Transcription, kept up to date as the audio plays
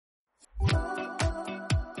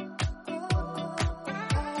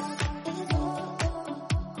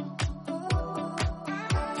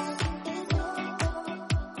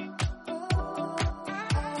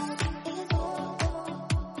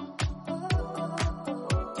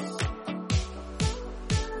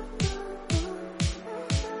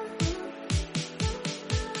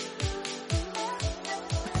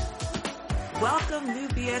Welcome, new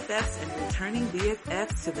BFFs and returning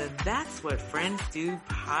BFFs to the That's What Friends Do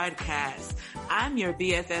podcast. I'm your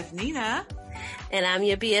BFF, Nina. And I'm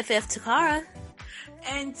your BFF, Toccara.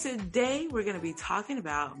 And today we're going to be talking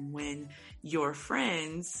about when your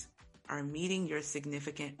friends are meeting your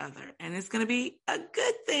significant other. And it's going to be a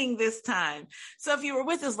good thing this time. So if you were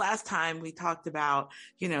with us last time, we talked about,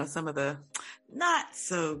 some of the not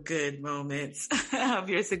so good moments of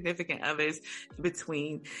your significant others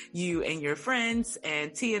between you and your friends.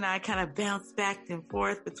 And T and I kind of bounced back and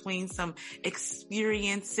forth between some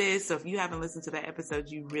experiences. So if you haven't listened to that episode,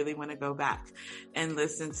 you really want to go back and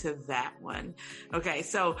listen to that one. Okay.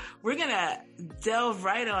 So we're going to delve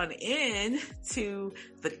right on in to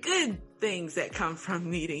the good things that come from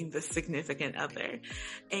meeting the significant other.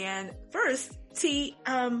 And first, T,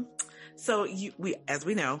 as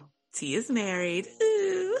we know, T is married.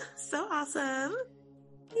 Ooh, so awesome.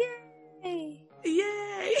 Yay.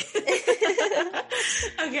 Yay.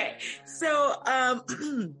 Okay. So, I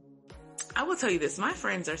will tell you this. My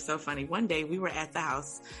friends are so funny. One day we were at the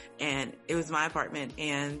house and it was my apartment,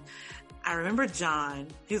 and I remember John,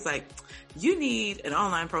 he was like, you need an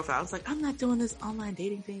online profile. I was like, I'm not doing this online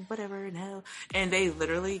dating thing, whatever, no. And they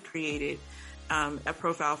literally created a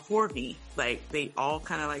profile for me. Like, they all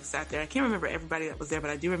kind of like sat there. I can't remember everybody that was there, but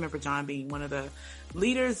I do remember John being one of the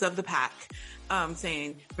leaders of the pack,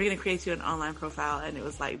 saying, we're going to create you an online profile. And it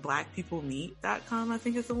was like blackpeoplemeet.com, I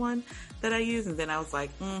think is the one that I use. And then I was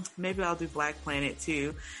like, maybe I'll do Black Planet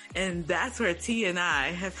too. And that's where T and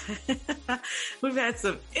I have, we've had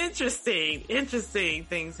some interesting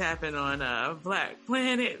things happen on, Black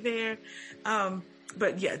Planet there.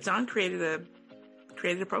 But yeah, John created a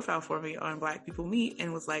profile for me on Black People Meet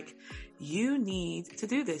and was like, you need to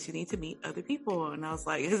do this. You need to meet other people. And I was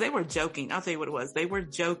like, because they were joking. I'll tell you what it was. They were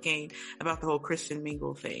joking about the whole Christian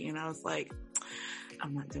mingle thing. And I was like,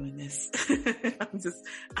 I'm not doing this.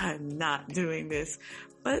 I'm not doing this.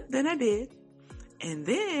 But then I did. And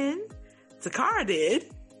then Toccara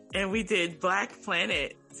did. And we did Black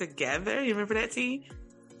Planet together. You remember that, T?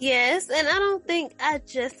 Yes. And I don't think I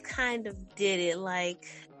just kind of did it. Like,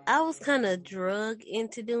 I was kind of drugged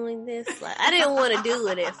into doing this. Like, I didn't want to do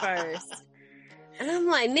it at first. And I'm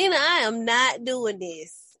like, Nina, I am not doing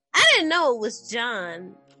this. I didn't know it was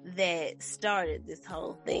John that started this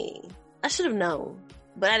whole thing. I should have known,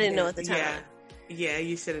 but I didn't know at the time. Yeah,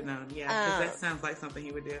 you should have known. Yeah, because that sounds like something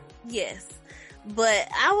he would do. Yes. But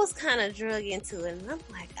I was kind of drugged into it, and I'm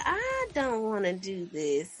like, I don't want to do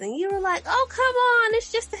this. And you were like, oh, come on,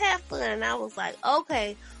 it's just to have fun. And I was like,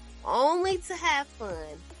 okay, only to have fun.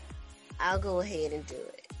 I'll go ahead and do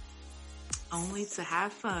it. Only to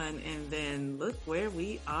have fun, and then look where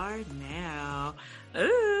we are now.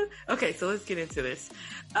 Ooh. Okay, so let's get into this.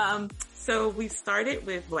 So we started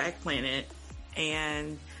with Black Planet,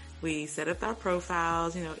 and we set up our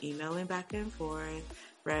profiles, emailing back and forth,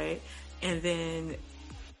 right? And then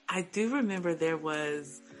I do remember there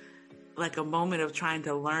was like a moment of trying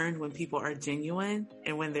to learn when people are genuine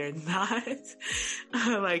and when they're not.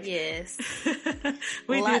 Like, yes,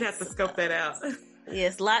 we did have to scope that out.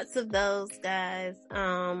 Yes, lots of those guys.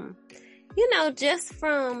 Just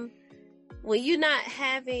from when you're not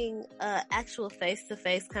having an actual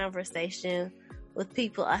face-to-face conversation with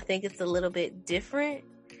people, I think it's a little bit different.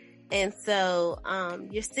 And so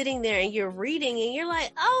you're sitting there and you're reading and you're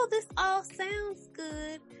like, oh, this all sounds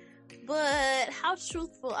good. But how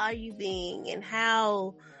truthful are you being, and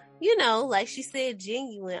how, like she said,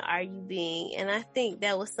 genuine are you being? And I think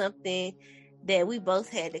that was something that we both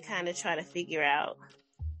had to kind of try to figure out.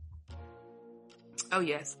 Oh,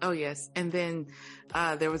 yes. And then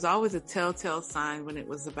there was always a telltale sign when it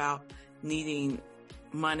was about needing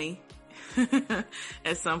money.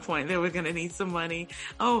 At some point they were going to need some money.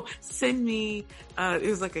 Oh, send me, it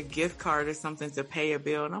was like a gift card or something to pay a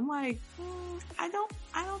bill. And I'm like, I don't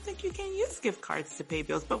think you can use gift cards to pay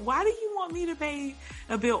bills, but why do you want me to pay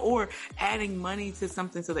a bill, or adding money to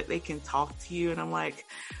something so that they can talk to you? And I'm like,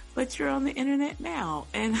 but you're on the internet now.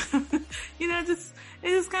 And, it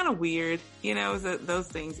is kind of weird, those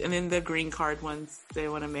things. And then the green card ones, they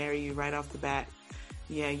want to marry you right off the bat.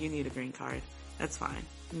 Yeah, you need a green card. That's fine.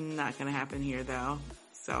 Not going to happen here though.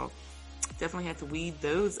 So definitely had to weed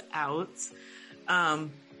those out. Oh,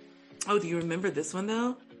 do you remember this one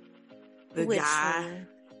though?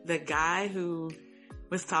 The guy who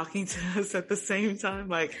was talking to us at the same time,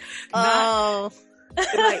 like,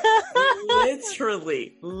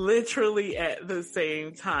 literally at the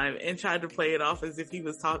same time, and tried to play it off as if he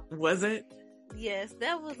wasn't. Yes,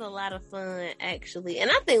 that was a lot of fun, actually. And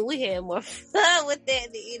I think we had more fun with that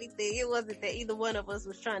than anything. It wasn't that either one of us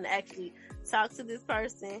was trying to actually talk to this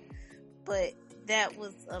person, but that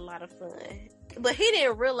was a lot of fun. But he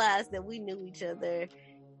didn't realize that we knew each other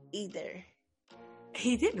either.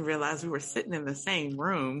 He didn't realize we were sitting in the same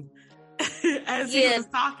room as he was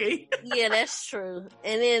talking. Yeah, that's true.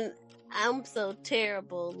 And then I'm so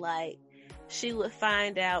terrible. Like, she would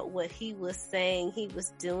find out what he was saying he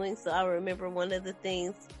was doing. So I remember one of the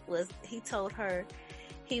things was he told her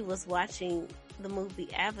he was watching the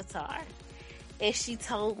movie Avatar. And she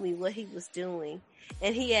told me what he was doing.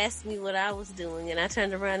 And he asked me what I was doing. And I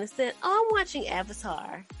turned around and said, "Oh, I'm watching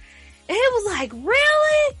Avatar." And he was like,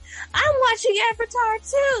 "Really? I'm watching Avatar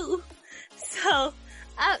too." So,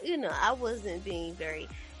 I wasn't being very,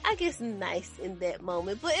 I guess, nice in that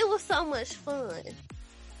moment. But it was so much fun.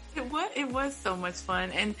 It was so much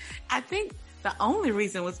fun. And I think the only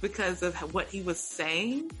reason was because of what he was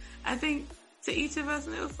saying. I think to each of us,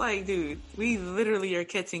 and it was like, dude, we literally are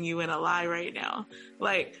catching you in a lie right now.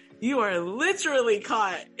 Like, you are literally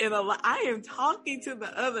caught in a lie. I am talking to the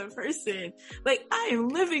other person. Like, I am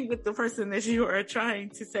living with the person that you are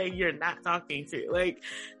trying to say you're not talking to. Like,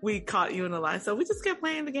 we caught you in a lie. So we just kept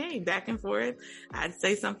playing the game back and forth. I'd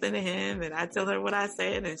say something to him and I'd tell her what I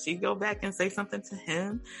said, and she'd go back and say something to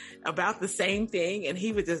him about the same thing. And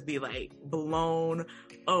he would just be like blown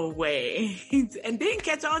away and didn't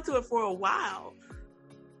catch on to it for a while.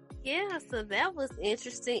 Yeah, so that was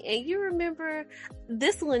interesting. And you remember,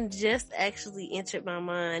 this one just actually entered my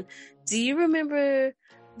mind. Do you remember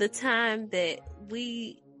the time that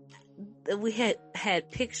we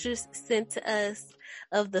had pictures sent to us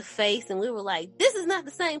of the face, and we were like, "This is not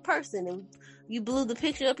the same person," and you blew the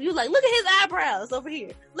picture up, you were like, "Look at his eyebrows over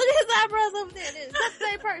here, look at his eyebrows over there, it's not the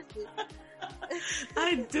same person."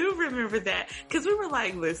 I do remember that, because we were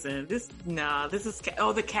like, listen, this is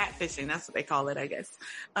the catfishing. That's what they call it, I guess.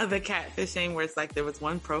 The catfishing, where it's like there was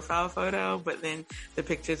one profile photo, but then the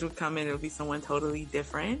pictures would come in, it would be someone totally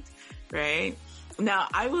different, right? Now,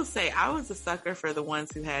 I will say I was a sucker for the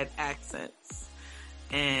ones who had accents,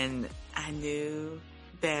 and I knew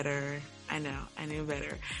better. I knew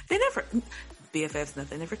better. BFFs,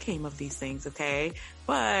 nothing ever came of these things, okay?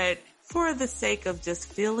 But for the sake of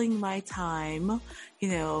just filling my time,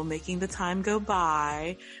 making the time go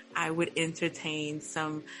by, I would entertain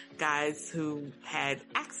some guys who had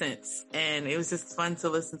accents, and it was just fun to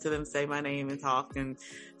listen to them say my name and talk, and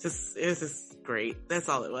it was just great. That's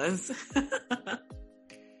all it was.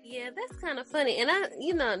 Yeah, that's kind of funny. And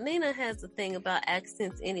Nina has a thing about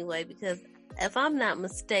accents anyway, because if I'm not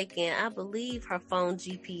mistaken, I believe her phone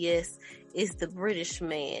GPS is the British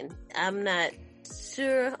man. I'm not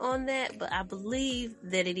sure on that, but I believe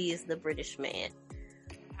that it is the British man.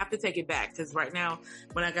 I have to take it back, because right now,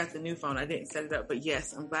 when I got the new phone, I didn't set it up. But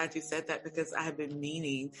yes, I'm glad you said that, because I have been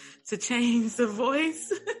meaning to change the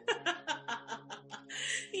voice.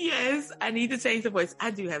 Yes, I need to change the voice. I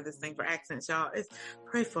do have this thing for accents, y'all.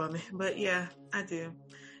 Pray for me. But yeah, I do.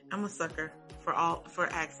 I'm a sucker for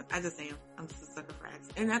accent. I just am. I'm just a sucker for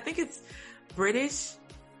accent. And I think it's British,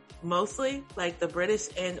 mostly, like the British,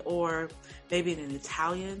 and or maybe an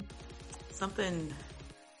Italian, something,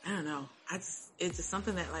 I don't know. It's just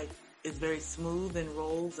something that like is very smooth and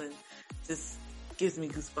rolls and just gives me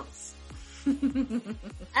goosebumps.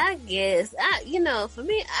 I guess for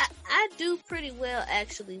me, I do pretty well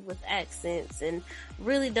actually with accents, and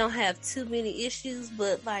really don't have too many issues.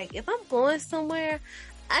 But like, if I'm going somewhere,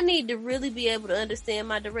 I need to really be able to understand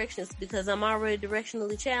my directions, because I'm already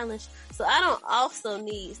directionally challenged. So I don't also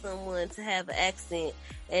need someone to have an accent,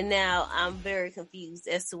 and now I'm very confused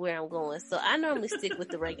as to where I'm going. So I normally stick with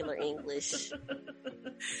the regular English.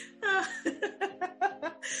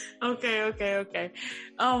 Okay.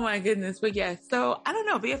 Oh my goodness. But yeah, so I don't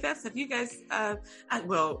know, BFFs, have you guys, I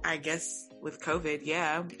guess with COVID,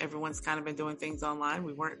 yeah, everyone's kind of been doing things online.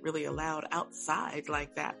 We weren't really allowed outside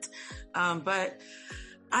like that. But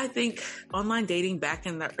I think online dating back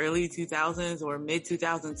in the early 2000s or mid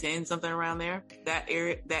 2010, something around there, that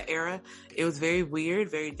era, it was very weird,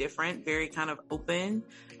 very different, very kind of open.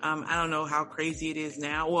 I don't know how crazy it is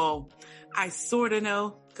now. Well, I sort of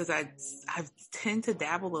know, because I tend to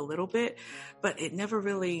dabble a little bit, but it never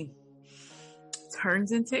really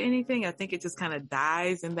turns into anything. I think it just kind of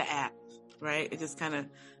dies in the app, right? It just kind of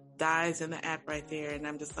dies in the app right there. And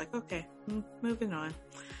I'm just like, okay, moving on.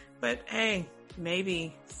 But hey,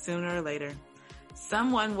 maybe sooner or later,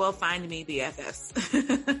 someone will find me, BFFs.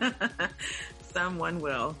 Someone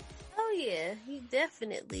will. Oh yeah, you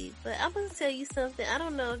definitely. But I'm going to tell you something. I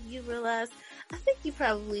don't know if you realize, I think you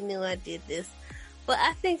probably knew I did this, but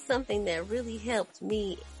I think something that really helped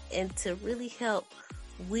me and to really help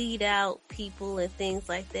weed out people and things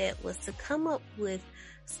like that was to come up with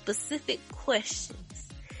specific questions.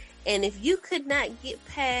 And if you could not get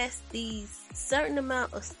past these certain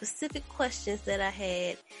amount of specific questions that I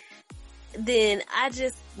had, then I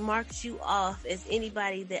just marked you off as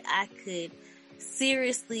anybody that I could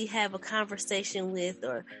seriously have a conversation with,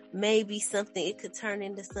 or maybe something, it could turn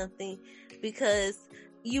into something, because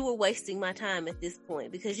you were wasting my time at this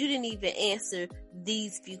point, because you didn't even answer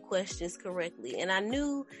these few questions correctly. And I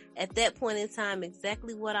knew at that point in time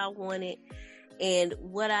exactly what I wanted and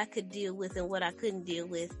what I could deal with and what I couldn't deal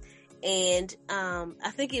with. And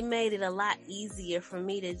I think it made it a lot easier for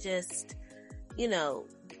me to just,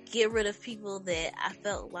 get rid of people that I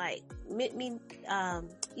felt like meant me,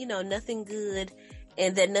 nothing good,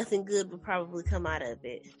 and that nothing good would probably come out of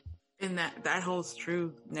it. And that holds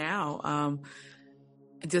true now.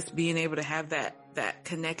 Just being able to have that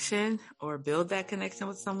connection or build that connection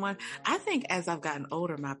with someone. I think as I've gotten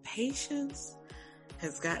older, my patience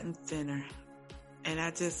has gotten thinner. And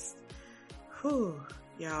I just,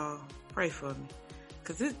 y'all pray for me.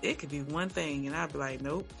 Cause it could be one thing and I'd be like,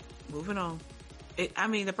 nope, moving on.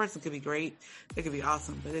 The person could be great. It could be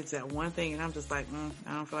awesome, but it's that one thing and I'm just like,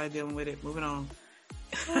 I don't feel like dealing with it. Moving on.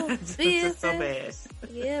 It's so bad.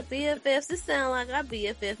 Yeah, BFFs. This sounds like our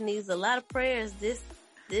BFF needs a lot of prayers this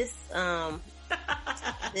one,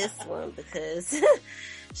 because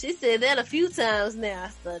she said that a few times now.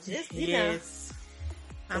 So just, yes.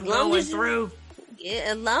 I'm going through.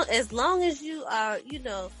 Yeah, as long as you are,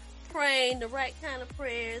 praying the right kind of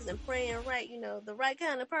prayers and praying right, the right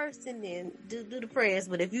kind of person, then do the prayers.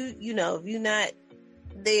 But if if you're not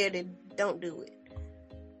there, then don't do it.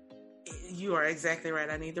 You are exactly right.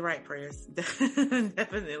 I need the right prayers.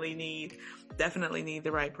 Definitely need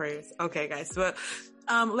the right prayers. Okay, guys. But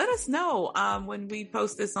let us know when we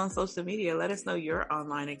post this on social media. Let us know your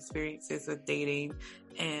online experiences with dating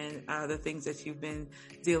and the things that you've been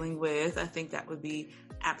dealing with. I think that would be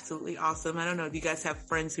absolutely awesome. I don't know. Do you guys have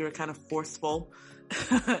friends who are kind of forceful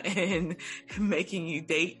in making you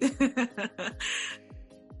date?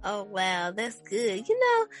 Oh, wow. That's good.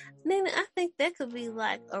 Nina, I think that could be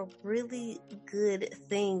like a really good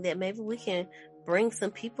thing that maybe we can bring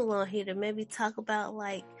some people on here to maybe talk about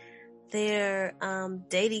like their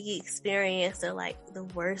dating experience, or like the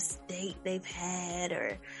worst date they've had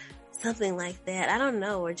or something like that. I don't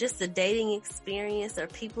know. Or just a dating experience, or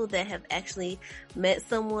people that have actually met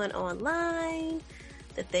someone online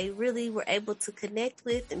that they really were able to connect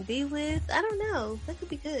with and be with. I don't know. That could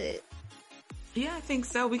be good. Yeah, I think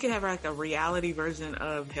so. We could have like a reality version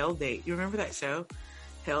of Hell Date. You remember that show?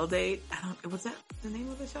 Hell Date? Was that the name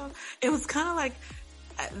of the show? It was kind of like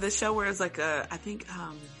the show where it's like I think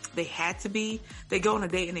they go on a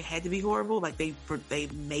date and they had to be horrible. Like they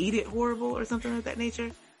made it horrible or something of that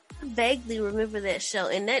nature. I vaguely remember that show,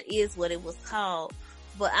 and that is what it was called.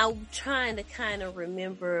 But I'm trying to kind of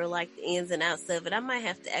remember like the ins and outs of it. I might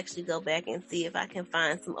have to actually go back and see if I can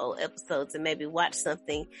find some old episodes and maybe watch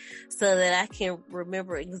something so that I can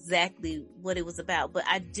remember exactly what it was about. But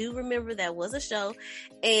I do remember that was a show,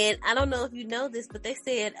 and I don't know if you know this, but they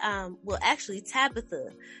said, actually Tabitha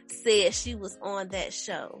said she was on that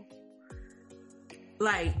show.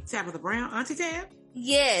 Like Tabitha Brown, Auntie Tab?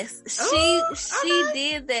 Yes, she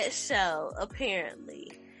did that show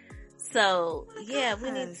apparently. So,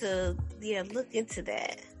 we need to, look into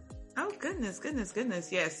that. Oh, goodness.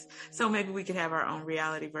 Yes. So maybe we could have our own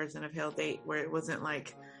reality version of Hell Date where it wasn't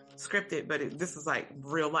like scripted, but this is like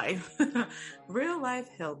real life, real life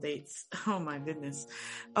Hell Dates. Oh my goodness.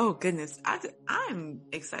 Oh goodness. I'm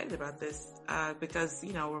excited about this, because,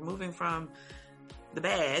 we're moving from the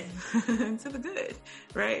bad to the good,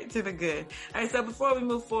 right? To the good. All right. So before we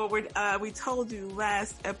move forward, we told you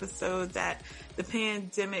last episode that the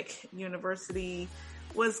pandemic university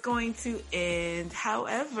was going to end.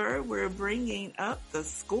 However, we're bringing up the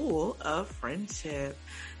School of Friendship.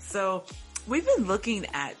 So we've been looking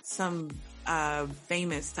at some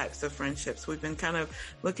famous types of friendships. We've been kind of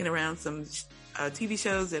looking around some TV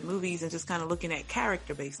shows and movies and just kind of looking at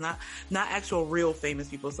character based, not actual real famous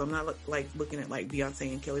people. So I'm not looking at like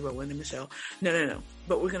Beyonce and Kelly Rowland and Michelle. No.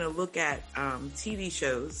 But we're going to look at TV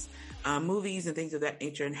shows, movies and things of that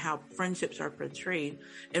nature, and how friendships are portrayed.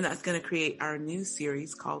 And that's going to create our new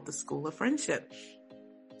series called The School of Friendship.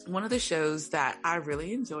 One of the shows that I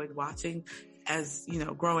really enjoyed watching as,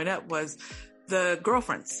 growing up was The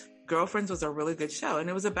Girlfriends. Girlfriends was a really good show, and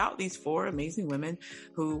it was about these 4 amazing women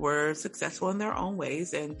who were successful in their own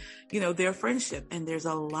ways and, their friendship. And there's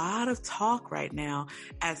a lot of talk right now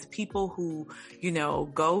as people who,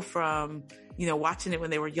 go from watching it when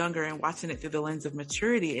they were younger and watching it through the lens of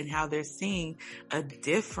maturity, and how they're seeing a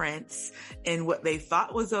difference in what they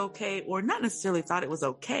thought was okay, or not necessarily thought it was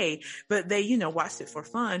okay, but they, watched it for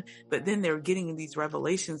fun. But then they're getting these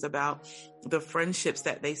revelations about the friendships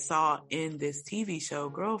that they saw in this TV show,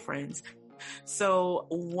 Girlfriends. So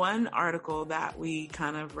one article that we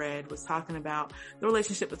kind of read was talking about the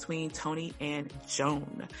relationship between Tony and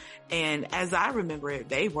Joan. And as I remember it,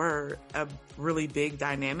 they were a really big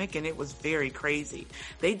dynamic, and it was very crazy.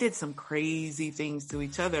 They did some crazy things to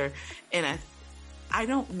each other. And I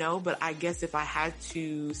don't know, but I guess if I had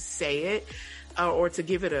to say it, or to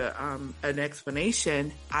give it an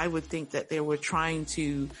explanation, I would think that they were trying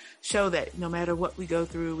to show that no matter what we go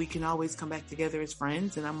through, we can always come back together as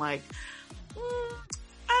friends. And I'm like, I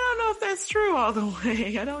don't know if that's true all the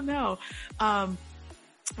way. I don't know.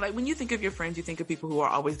 Like when you think of your friends, you think of people who are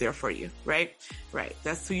always there for you, right? Right.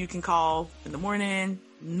 That's who you can call in the morning,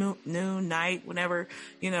 noon, night, whenever,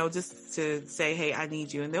 just to say, hey, I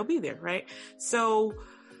need you, and they'll be there, right? So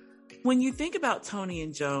when you think about Tony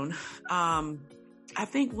and Joan, I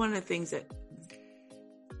think one of the things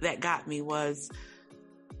that got me was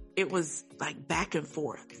it was like back and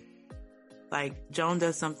forth. Like Joan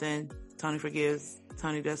does something, Tony forgives.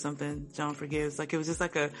 Tony does something, Joan forgives. Like it was just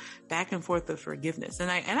like a back and forth of forgiveness. And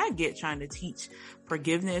I get trying to teach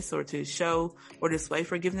forgiveness or to show or display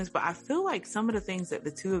forgiveness, but I feel like some of the things that the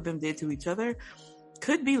two of them did to each other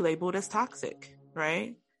could be labeled as toxic,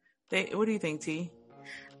 right? What do you think, T?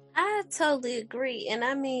 I totally agree. And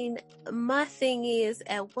I mean, my thing is,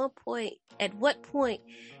 at what point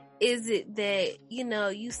is it that,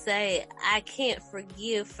 you say, I can't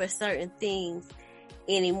forgive for certain things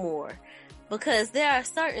anymore? Because there are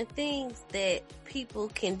certain things that people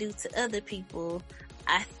can do to other people,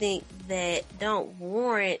 I think, that don't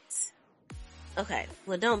warrant, okay,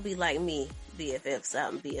 well, don't be like me, BFFs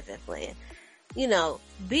out in BFF land.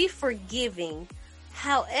 Be forgiving.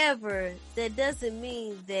 However, that doesn't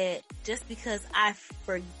mean that just because I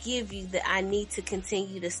forgive you that I need to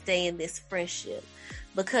continue to stay in this friendship.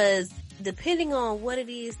 Because depending on what it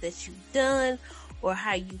is that you've done or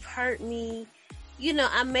how you've hurt me,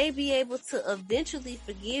 I may be able to eventually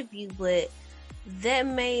forgive you, but that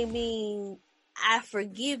may mean I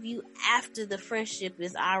forgive you after the friendship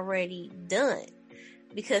is already done.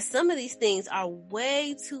 Because some of these things are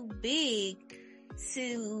way too big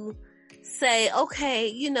to say,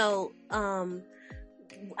 okay,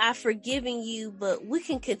 I've forgiven you, but we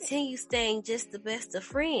can continue staying just the best of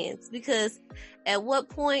friends. Because at what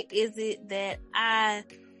point is it that I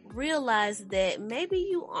realize that maybe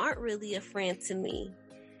you aren't really a friend to me?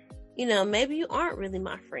 Maybe you aren't really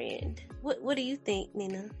my friend. What do you think,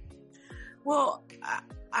 Nina? Well,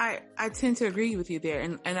 I tend to agree with you there.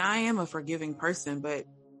 And I am a forgiving person, but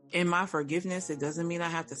in my forgiveness, it doesn't mean I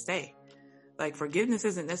have to stay. Like forgiveness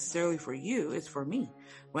isn't necessarily for you, it's for me.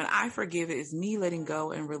 When I forgive, it is me letting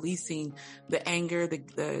go and releasing the anger,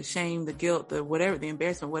 the shame, the guilt, the whatever, the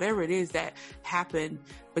embarrassment, whatever it is that happened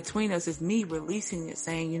between us, is me releasing it,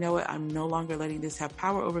 saying, you know what, I'm no longer letting this have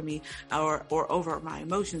power over me or over my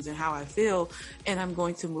emotions and how I feel, and I'm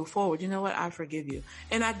going to move forward. You know what, I forgive you.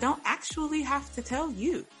 And I don't actually have to tell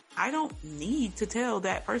you. I don't need to tell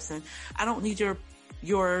that person. I don't need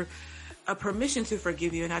your a permission to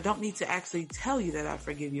forgive you, and I don't need to actually tell you that I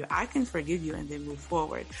forgive you. I can forgive you and then move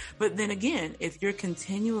forward. But then again, if you're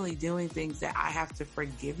continually doing things that I have to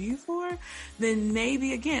forgive you for, then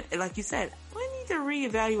maybe again, like you said, we need to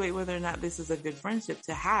reevaluate whether or not this is a good friendship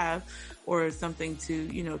to have or something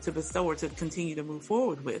to, to bestow or to continue to move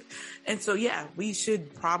forward with. And so, yeah, we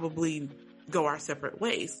should probably go our separate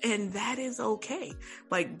ways, and that is okay.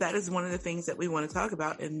 Like that is one of the things that we want to talk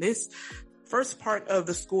about in this first part of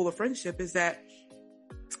the School of Friendship, is that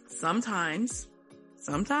sometimes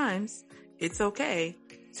it's okay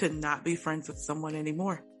to not be friends with someone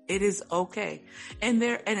anymore. It is okay. And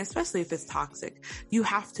especially if it's toxic, you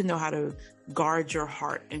have to know how to guard your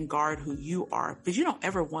heart and guard who you are, because you don't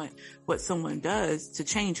ever want what someone does to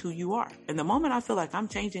change who you are. And the moment I feel like I'm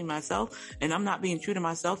changing myself and I'm not being true to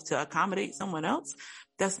myself to accommodate someone else,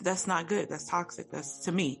 that's not good. That's toxic. That's,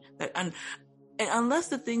 to me, and unless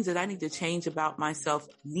the things that I need to change about myself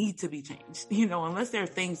need to be changed, unless there are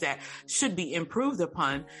things that should be improved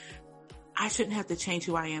upon, I shouldn't have to change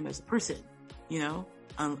who I am as a person,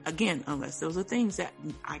 again, unless those are things that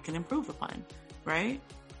I can improve upon, right?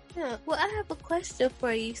 Yeah. Well, I have a question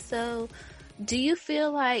for you. So do you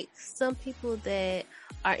feel like some people that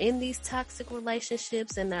are in these toxic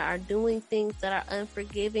relationships and that are doing things that are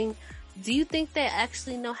unforgiving, do you think they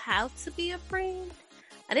actually know how to be a friend?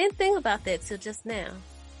 I didn't think about that till just now.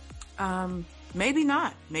 Maybe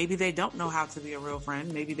not. Maybe they don't know how to be a real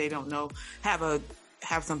friend. Maybe they don't know,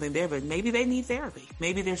 have something there, but maybe they need therapy.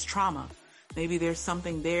 Maybe there's trauma. Maybe there's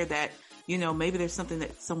something there that, maybe there's something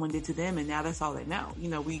that someone did to them and now that's all they know.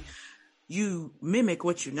 You mimic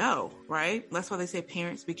what you know, right? That's why they say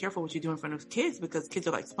parents, be careful what you do in front of kids, because kids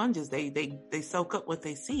are like sponges. They soak up what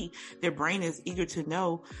they see. Their brain is eager to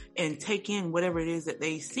know and take in whatever it is that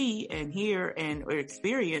they see and hear or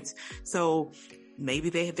experience. So maybe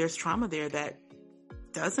there's trauma there that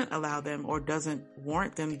doesn't allow them or doesn't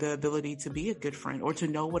warrant them the ability to be a good friend or to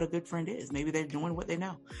know what a good friend is. Maybe they're doing what they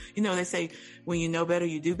know. They say when you know better,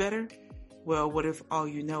 you do better. Well, what if all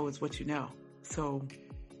you know is what you know? So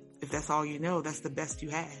if that's all you know, that's the best you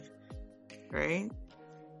have, right?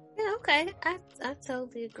 Yeah, okay. I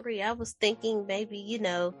totally agree. I was thinking maybe,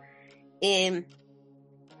 in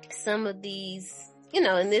some of these,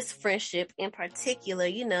 in this friendship in particular,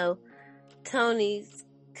 Tony's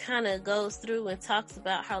kind of goes through and talks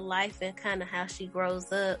about her life and kind of how she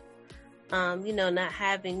grows up, not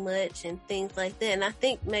having much and things like that. And I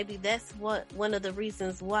think maybe that's one of the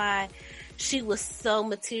reasons why she was so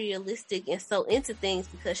materialistic and so into things,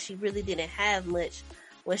 because she really didn't have much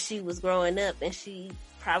when she was growing up. And she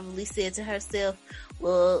probably said to herself,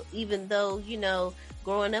 well, even though,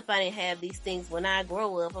 growing up, I didn't have these things. When I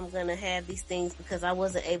grow up, I'm going to have these things because I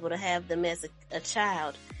wasn't able to have them as a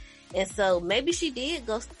child. And so maybe she did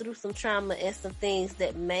go through some trauma and some things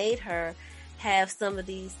that made her have some of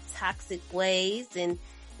these toxic ways. And,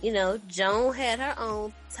 Joan had her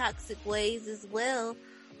own toxic ways as well,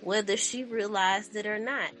 whether she realized it or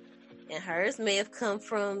not. And hers may have come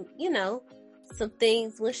from, some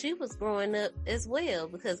things when she was growing up as well,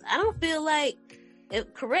 because I don't feel like,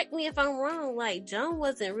 correct me if I'm wrong, like Joan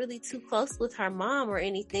wasn't really too close with her mom or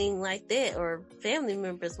anything like that, or family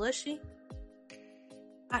members, was she?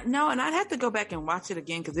 No, and I'd have to go back and watch it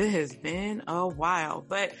again because it has been a while.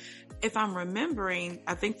 But if I'm remembering,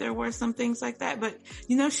 I think there were some things like that. But,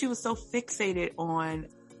 she was so fixated on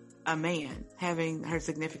a man having her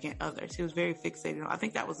significant other. She was very fixated on, I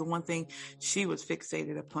think that was the one thing she was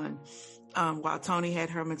fixated upon. While Tony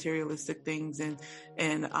had her materialistic things and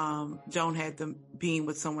Joan had them being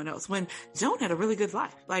with someone else. When Joan had a really good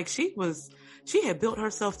life, like she had built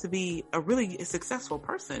herself to be a really successful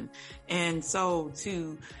person. And so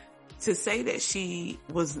to say that she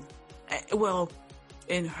was, well,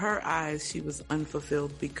 in her eyes, she was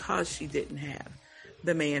unfulfilled because she didn't have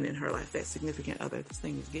the man in her life, that significant other. This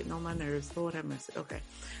thing is getting on my nerves. Lord have mercy. Okay.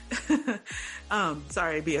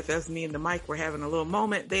 Sorry, BFFs, me and the mic were having a little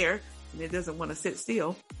moment there. And it doesn't want to sit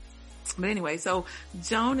still. But anyway, so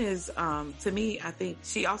Joan is, to me, I think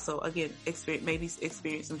she also, again,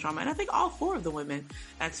 experienced some trauma. And I think all four of the women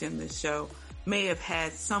actually in this show may have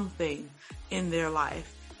had something in their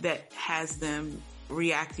life that has them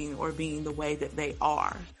reacting or being the way that they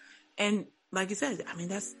are. And like you said, I mean,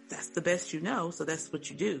 that's the best you know. So that's what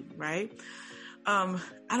you do, right? I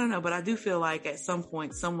don't know, but I do feel like at some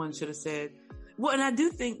point someone should have said, well, and I do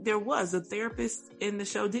think there was a therapist in the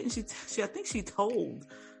show, didn't she? I think she told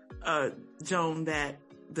Joan that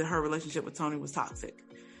her relationship with Tony was toxic.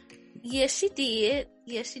 Yes, she did.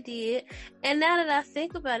 And now that I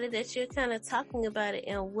think about it, that you're kind of talking about it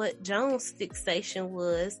and what Joan's fixation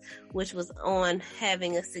was, which was on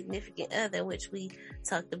having a significant other, which we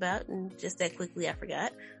talked about, and just that quickly I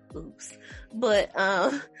forgot. Oops. But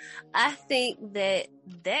I think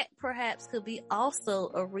that perhaps could be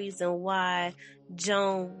also a reason why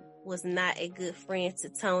Joan was not a good friend to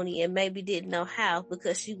Tony and maybe didn't know how,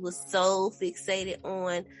 because she was so fixated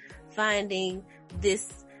on finding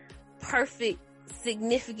this perfect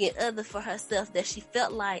significant other for herself that she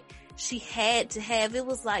felt like she had to have. It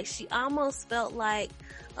was like she almost felt like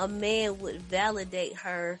a man would validate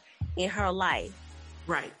her in her life.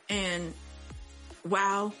 Right. And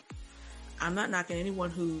while I'm not knocking anyone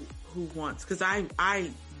who wants, because I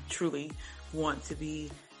truly want to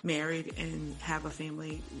be married and have a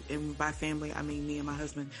family, and by family I mean me and my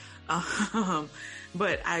husband,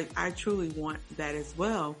 but I truly want that as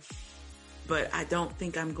well. But I don't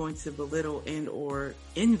think I'm going to belittle and or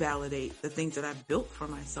invalidate the things that I've built for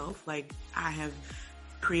myself. Like, I have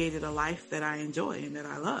created a life that I enjoy and that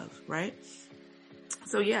I love, right?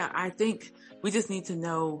 So yeah, I think we just need to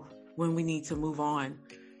know when we need to move on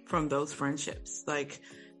from those friendships. Like,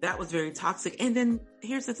 that was very toxic. And then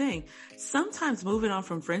here's the thing. Sometimes moving on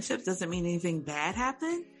from friendships doesn't mean anything bad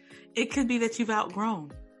happened. It could be that you've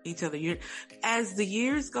outgrown each other. As the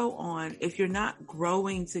years go on, if you're not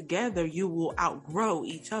growing together, you will outgrow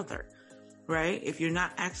each other, right? If you're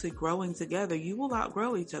not actually growing together, you will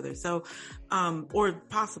outgrow each other. So, or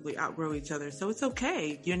possibly outgrow each other. So it's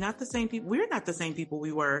okay. You're not the same people. We're not the same people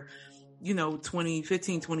we were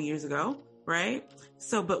 20 years ago, right?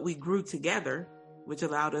 So, but we grew together, which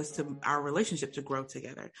allowed our relationship to grow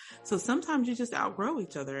together. So sometimes you just outgrow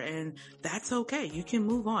each other, and that's okay. You can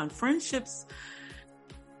move on. Friendships,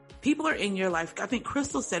 people are in your life. I think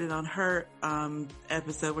Crystal said it on her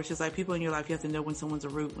episode, where she's like, people in your life, you have to know when someone's a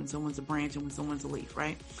root, when someone's a branch, and when someone's a leaf,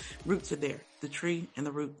 right? Roots are there. The tree and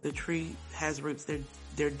the root. The tree has roots.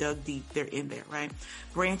 They're dug deep. They're in there, right?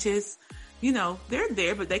 Branches, they're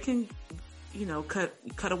there, but they can,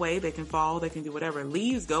 cut away. They can fall. They can do whatever.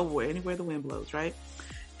 Leaves go anywhere the wind blows, right?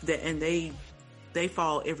 And they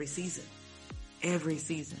fall every season. Every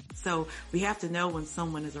season. So we have to know when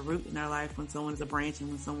someone is a root in our life, when someone is a branch, and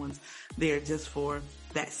when someone's there just for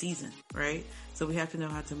that season, right? So we have to know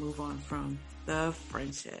how to move on from the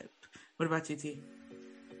friendship. What about you, T?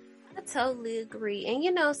 I totally agree.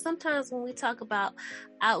 And sometimes when we talk about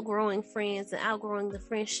outgrowing friends and outgrowing the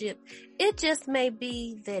friendship, it just may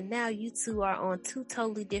be that now you two are on two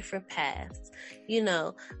totally different paths.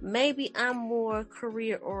 Maybe I'm more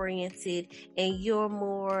career oriented and you're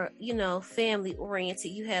more, family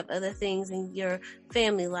oriented. You have other things in your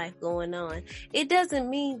family life going on. It doesn't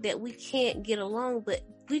mean that we can't get along, but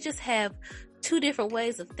we just have two different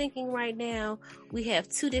ways of thinking right now. We have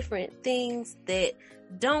two different things that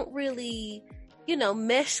don't really,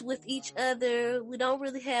 mesh with each other. We don't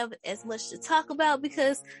really have as much to talk about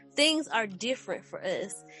because things are different for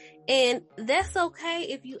us. And that's okay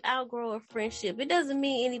if you outgrow a friendship. It doesn't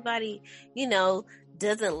mean anybody,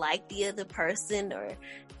 doesn't like the other person or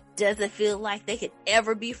doesn't feel like they could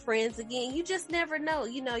ever be friends again. You just never know.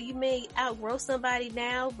 You may outgrow somebody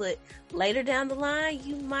now, but later down the line,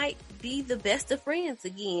 you might be the best of friends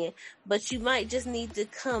again. But you might just need to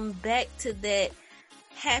come back to that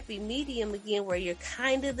happy medium again where you're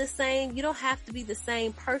kind of the same. You don't have to be the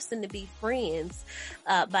same person to be friends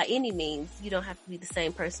by any means. You don't have to be the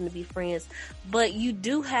same person to be friends, but you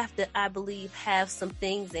do have to, I believe, have some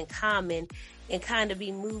things in common and kind of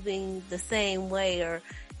be moving the same way or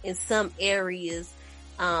in some areas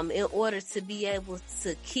in order to be able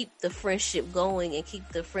to keep the friendship going and keep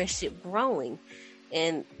the friendship growing.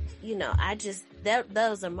 And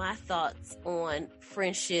those are my thoughts on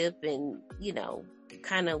friendship and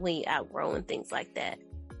kind of when you outgrow and things like that.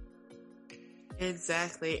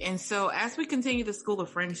 Exactly. And so as we continue the School of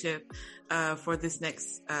Friendship for this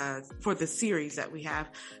next for the series that we have,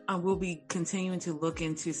 we'll be continuing to look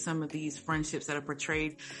into some of these friendships that are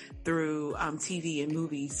portrayed through TV and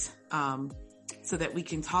movies, so that we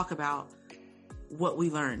can talk about what we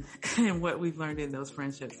learned and what we've learned in those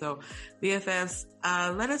friendships. So BFFs,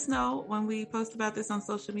 let us know when we post about this on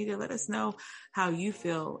social media. Let us know how you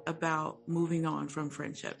feel about moving on from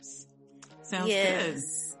friendships. Sounds good.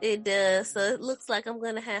 Yes, it does. So it looks like I'm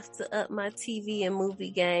going to have to up my TV and movie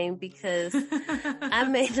game because I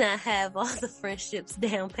may not have all the friendships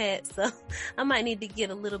down pat. So I might need to get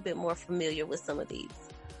a little bit more familiar with some of these.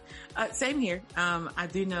 Same here. I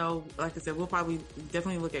do know, like I said, we'll probably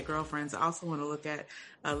definitely look at Girlfriends. I also want to look at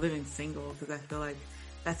Living Single because I feel like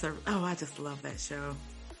I just love that show.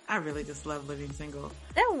 I really just love Living Single.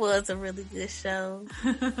 That was a really good show.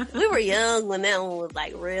 We were young when that one was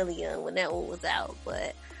really young when that one was out,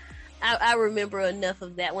 but I remember enough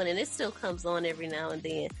of that one, and it still comes on every now and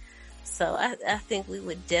then. So I think we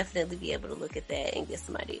would definitely be able to look at that and get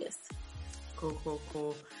some ideas.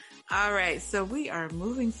 Cool. All right, so we are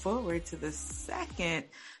moving forward to the second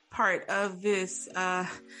part of this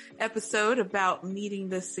episode about meeting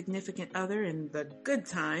the significant other in the good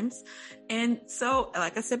times. And so,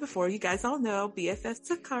 like I said before, you guys all know BFF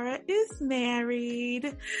Toccara is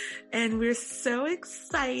married, and we're so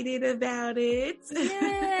excited about it.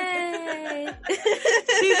 Yay!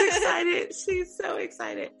 She's excited. She's so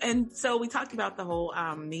excited. And so we talked about the whole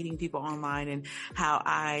meeting people online and how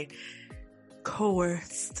I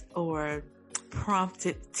coerced or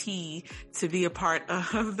prompted T to be a part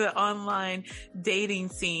of the online dating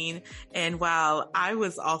scene. And while I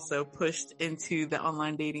was also pushed into the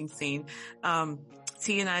online dating scene,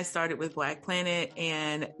 T and I started with Black Planet,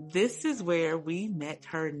 and this is where we met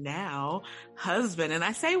her now husband. And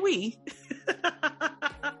I say we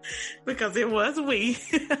because it was we.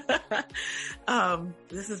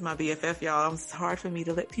 This is my BFF, y'all. It's hard for me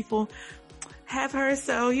to let people have her.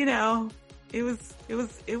 So, it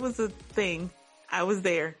was a thing. I was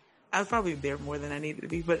there. I was probably there more than I needed to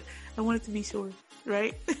be, but I wanted to be sure,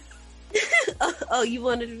 right? Oh, you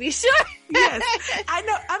wanted to be sure? Yes. I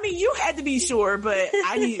know. I mean, you had to be sure, but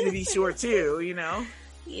I needed to be sure too,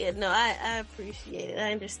 Yeah, no, I appreciate it.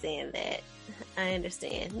 I understand that. I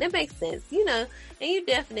understand. That makes sense, and you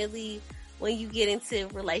definitely, when you get into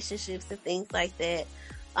relationships and things like that,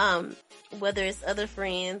 whether it's other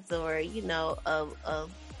friends or, you know, a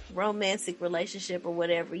romantic relationship or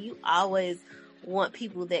whatever, you always want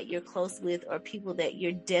people that you're close with or people that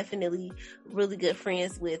you're definitely really good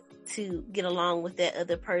friends with to get along with that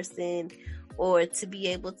other person, or to be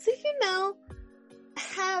able to, you know,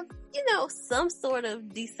 have, you know, some sort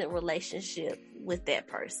of decent relationship with that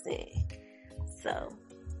person. So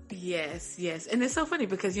yes. And it's so funny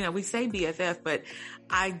because, you know, we say BFF, but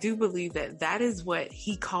I do believe that is what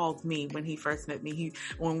he called me when he first met me.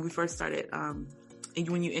 When we first started,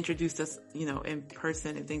 when you introduced us, you know, in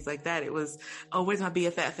person and things like that, it was, oh, where's my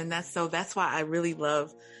BFF? And that's why I really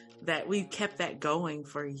love that we kept that going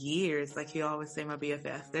for years. Like, he always say my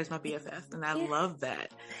BFF, there's my BFF. And I love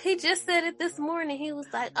that. He just said it this morning. He was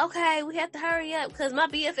like, okay, we have to hurry up because my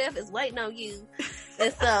BFF is waiting on you.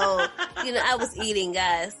 And so, you know, I was eating,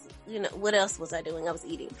 guys. You know, what else was I doing? I was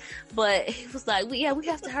eating. But he was like, we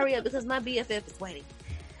have to hurry up because my BFF is waiting.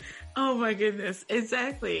 Oh my goodness.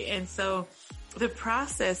 Exactly. And so the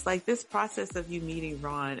process, like this process of you meeting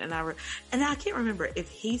Ron, and I can't remember if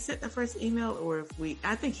he sent the first email or if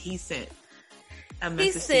I think he sent a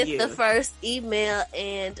message to you. He sent the first email,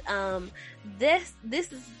 and this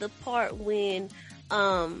is the part when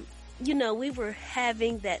you know, we were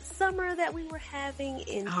having that summer that we were having,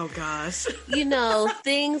 and oh gosh, you know,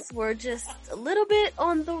 things were just a little bit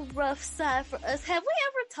on the rough side for us. Have we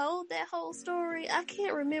ever told that whole story? I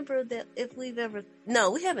can't remember that if we've ever. No,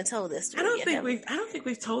 we haven't told this story. I don't think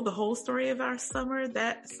we've told the whole story of our summer,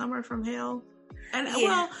 that summer from hell. And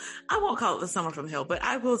well, I won't call it the summer from hell, but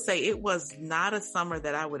I will say it was not a summer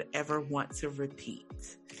that I would ever want to repeat.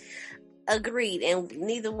 Agreed, and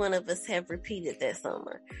neither one of us have repeated that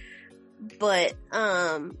summer. But,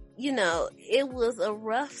 you know, it was a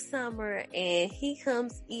rough summer, and he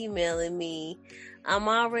comes emailing me. I'm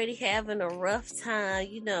already having a rough time,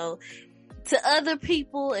 you know. To other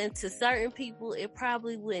people and to certain people, it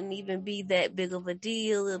probably wouldn't even be that big of a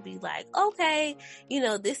deal. It'll be like, okay, you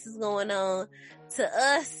know, this is going on. To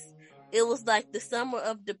us, it was like the summer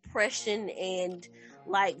of depression and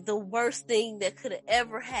like the worst thing that could have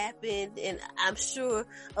ever happened. And I'm sure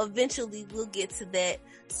eventually we'll get to that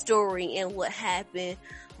story and what happened.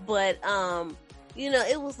 But, you know,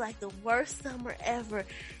 it was like the worst summer ever.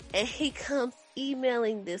 And he comes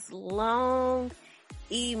emailing this long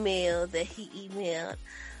email that he emailed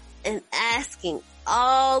and asking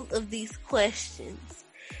all of these questions.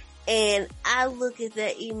 And I look at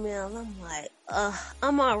that email and I'm like,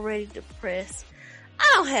 I'm already depressed.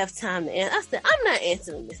 I don't have time to answer. I said, I'm not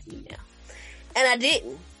answering this email. And I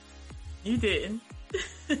didn't. You didn't.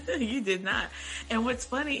 You did not. And what's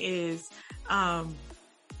funny is, oh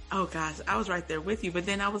gosh, I was right there with you. But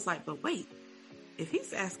then I was like, but wait, if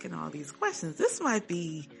he's asking all these questions, this might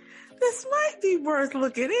be worth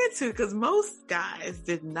looking into, because most guys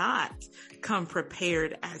did not come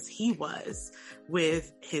prepared as he was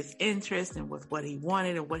with his interest and with what he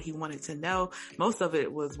wanted and what he wanted to know. Most of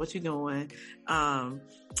it was, what you doing?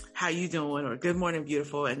 How you doing? Or good morning,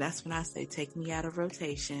 beautiful. And that's when I say, take me out of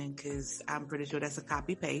rotation, because I'm pretty sure that's a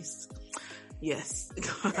copy paste. Yes.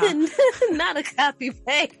 Not a copy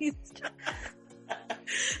paste.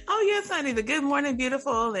 Oh yes, honey, the good morning,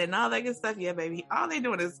 beautiful, and all that good stuff. Yeah, baby. All they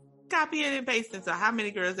doing is copying and pasting. So how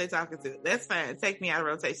many girls they talking to? That's fine. Take me out of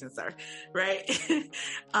rotation, sir. Right?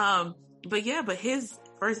 But his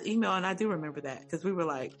first email, and I do remember that because we were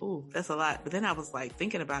like, ooh, that's a lot. But then I was like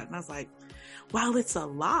thinking about it, and I was like, while it's a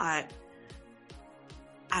lot,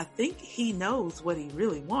 I think he knows what he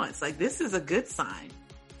really wants. Like, this is a good sign,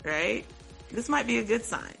 right? This might be a good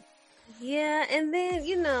sign. Yeah, and then,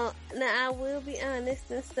 you know, now I will be honest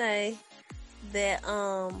and say that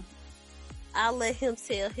I'll let him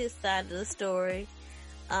tell his side of the story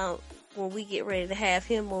when we get ready to have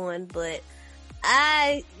him on, but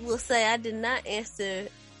I will say I did not answer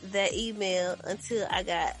that email until I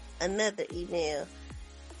got another email.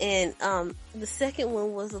 And the second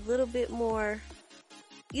one was a little bit more,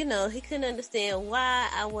 you know, he couldn't understand why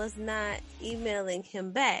I was not emailing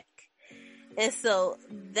him back. And so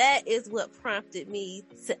that is what prompted me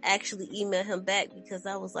to actually email him back, because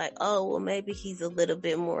I was like, oh, well, maybe he's a little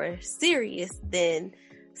bit more serious than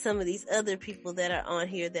some of these other people that are on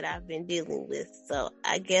here that I've been dealing with. So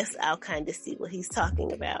I guess I'll kind of see what he's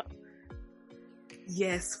talking about.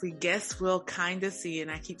 Yes, we guess we'll kind of see.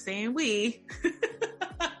 And I keep saying we.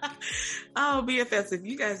 Oh, BFFs, if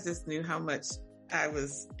you guys just knew how much I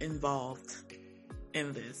was involved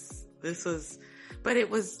in this. But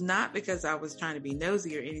it was not because I was trying to be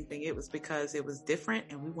nosy or anything. It was because it was different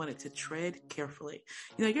and we wanted to tread carefully.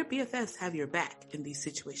 You know, your BFFs have your back in these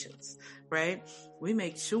situations, right? We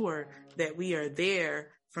make sure that we are there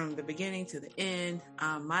from the beginning to the end.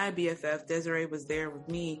 My BFF, Desiree, was there with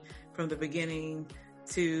me from the beginning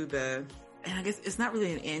to the, and I guess it's not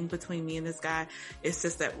really an end between me and this guy. It's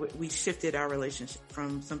just that we shifted our relationship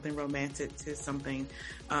from something romantic to something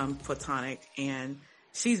platonic. And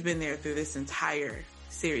she's been there through this entire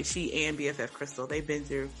series. She and BFF Crystal, they've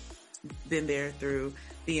been there through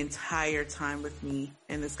the entire time with me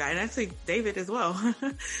and this guy. And actually David as well.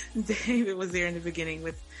 David was there in the beginning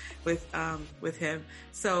with him.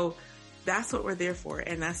 So that's what we're there for.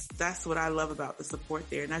 And that's what I love about the support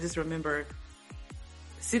there. And I just remember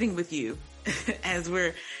sitting with you as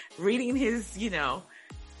we're reading his,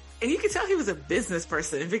 and you could tell he was a business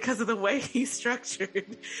person because of the way he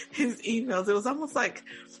structured his emails. It was almost like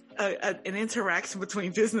an interaction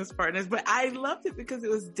between business partners, but I loved it because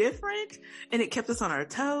it was different and it kept us on our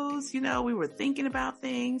toes. We were thinking about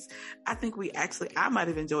things. I think I might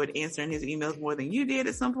have enjoyed answering his emails more than you did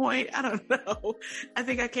at some point. I don't know. I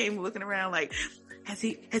think I came looking around like, has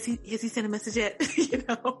he sent a message yet?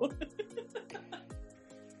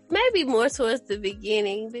 Maybe more towards the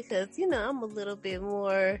beginning because, I'm a little bit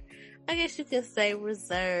more, I guess you can say,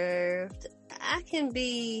 reserved. I can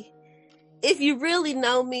be, if you really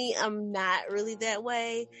know me, I'm not really that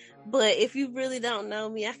way. But if you really don't know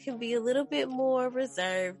me, I can be a little bit more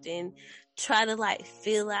reserved and try to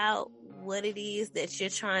feel out what it is that you're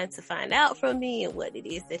trying to find out from me and what it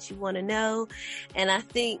is that you want to know. And I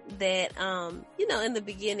think that, in the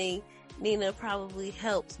beginning, Nina probably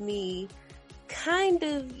helped me kind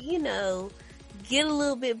of, get a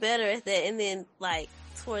little bit better at that. And then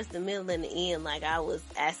towards the middle and the end, I was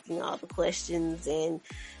asking all the questions and,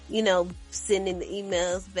 sending the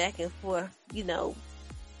emails back and forth,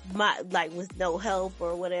 with no help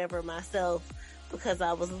or whatever myself, because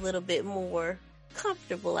I was a little bit more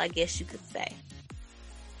comfortable, I guess you could say.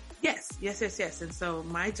 Yes. And so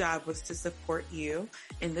my job was to support you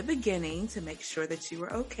in the beginning to make sure that you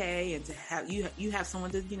were okay and to have you have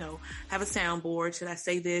someone to, have a soundboard. Should I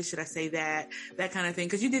say this? Should I say that? That kind of thing.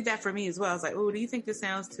 Cause you did that for me as well. I was like, oh, do you think this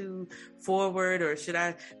sounds too forward or should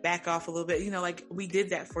I back off a little bit? We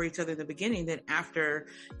did that for each other in the beginning. Then after,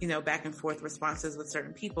 back and forth responses with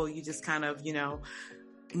certain people, you just kind of,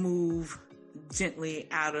 move gently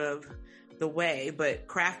out of the way, but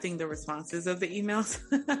crafting the responses of the emails,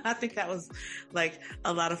 I think that was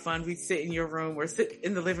a lot of fun. We'd sit in your room or sit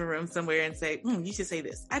in the living room somewhere and say, you should say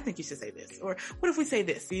this. I think you should say this. Or what if we say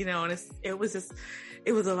this, and it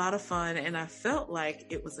was a lot of fun. And I felt like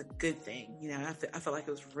it was a good thing. I felt like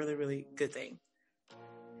it was really, really good thing.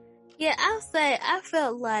 Yeah, I'll say I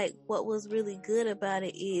felt like what was really good about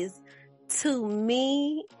it is, to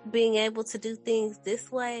me, being able to do things this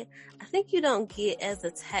way, I think you don't get as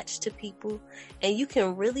attached to people and you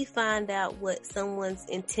can really find out what someone's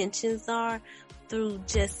intentions are through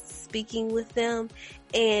just speaking with them.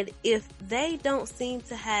 And if they don't seem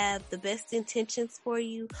to have the best intentions for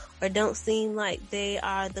you or don't seem like they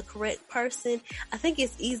are the correct person, I think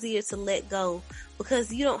it's easier to let go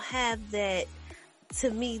because you don't have that, to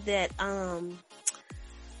me, that,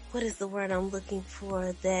 what is the word I'm looking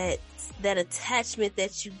for? That attachment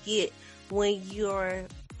that you get when you're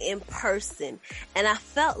in person. And I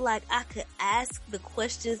felt like I could ask the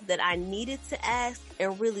questions that I needed to ask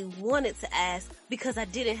and really wanted to ask because I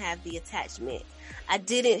didn't have the attachment. I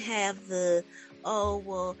didn't have the,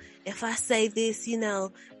 if I say this,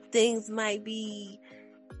 things might be,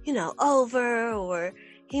 over, or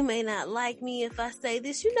he may not like me if I say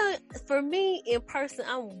this. For me in person,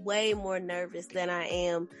 I'm way more nervous than I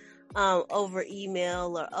am over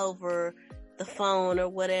email or over the phone or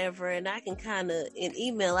whatever. And I can in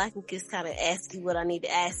email, I can just ask you what I need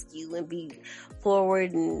to ask you and be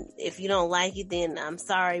forward. And if you don't like it, then I'm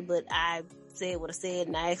sorry, but I said what I said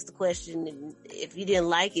and I asked the question. And if you didn't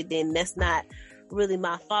like it, then that's not really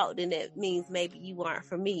my fault. Then that means maybe you aren't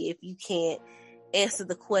for me. If you can't answer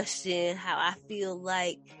the question how I feel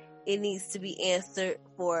like it needs to be answered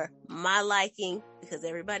for my liking, because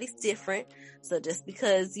everybody's different. So just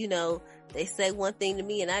because, they say one thing to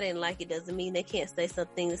me and I didn't like it doesn't mean they can't say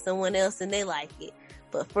something to someone else and they like it.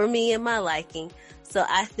 But for me and my liking. So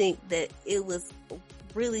I think that it was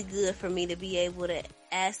really good for me to be able to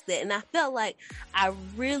ask that. And I felt like I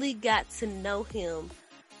really got to know him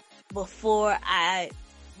before I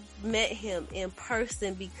met him in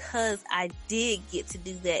person because I did get to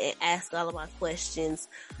do that and ask all of my questions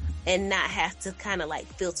and not have to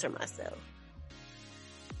filter myself.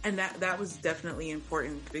 And that was definitely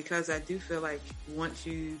important because I do feel like once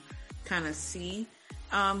you see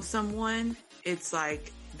someone, it's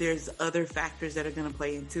like there's other factors that are going to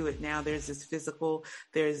play into it. Now there's this physical,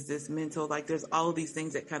 there's this mental, like there's all of these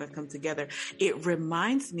things that kind of come together. It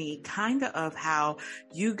reminds me kind of how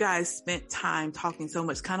you guys spent time talking so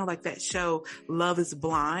much, kind of like that show Love is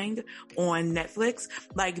Blind on Netflix.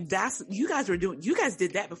 Like you guys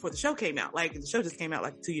did that before the show came out. Like the show just came out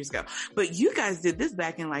like 2 years ago, but you guys did this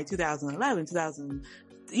back in like 2011,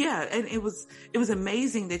 yeah. And it was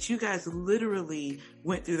amazing that you guys literally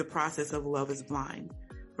went through the process of Love is Blind,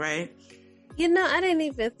 right? You know, I didn't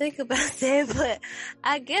even think about that, but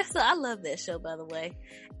I guess so. I love that show, by the way.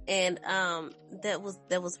 And, that was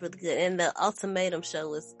really good. And the Ultimatum show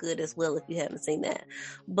was good as well, if you haven't seen that.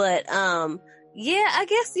 But, yeah, I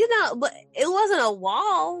guess, you know, but it wasn't a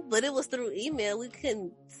wall, but it was through email. We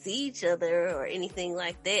couldn't see each other or anything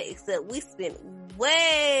like that, except we spent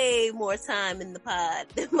way more time in the pod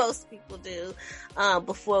than most people do,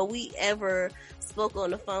 before we ever spoke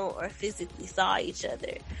on the phone or physically saw each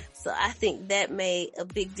other. So I think that made a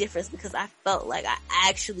big difference because I felt like I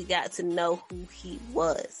actually got to know who he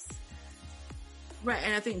was. Right.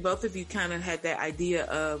 And I think both of you kind of had that idea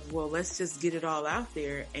of, well, let's just get it all out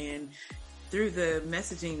there. And through the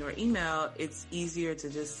messaging or email, it's easier to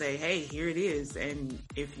just say, hey, here it is. And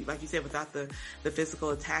if you, like you said, without the physical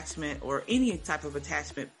attachment or any type of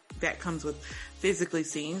attachment that comes with physically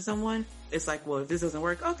seeing someone, it's like, well, if this doesn't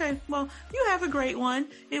work, okay, well, you have a great one.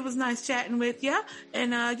 It was nice chatting with you.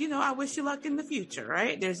 And, you know, I wish you luck in the future,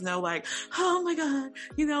 right? There's no like, oh my God,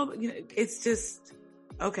 you know, it's just,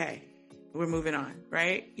 okay, we're moving on,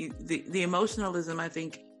 right? The emotionalism, I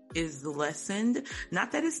think, is lessened.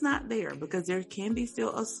 Not that it's not there, because there can be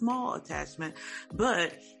still a small attachment,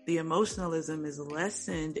 but the emotionalism is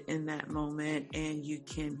lessened in that moment, and you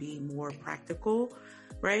can be more practical,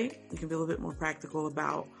 right? You can be a little bit more practical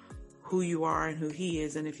about who you are and who he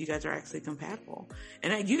is, and if you guys are actually compatible.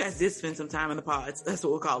 And you guys did spend some time in the pods. That's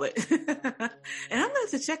what we'll call it. And I'm going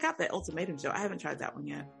to check out that Ultimatum show. I haven't tried that one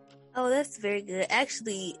yet. Oh, that's very good.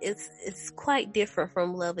 Actually, it's quite different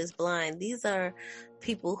from Love is Blind. These are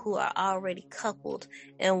people who are already coupled,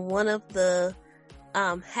 and one of the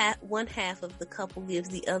one half of the couple gives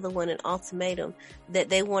the other one an ultimatum that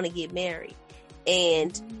they want to get married,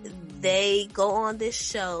 and they go on this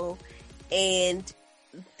show and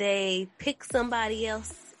they pick somebody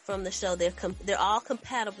else from the show. They're all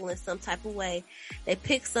compatible in some type of way. They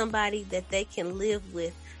pick somebody that they can live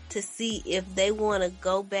with to see if they want to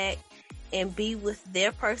go back and be with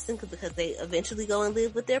their person, because they eventually go and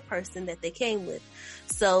live with their person that they came with.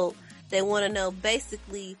 So they want to know,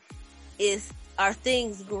 basically, are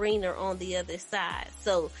things greener on the other side?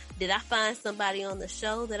 So did I find somebody on the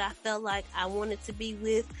show that I felt like I wanted to be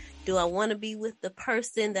with? Do I want to be with the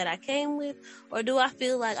person that I came with? Or do I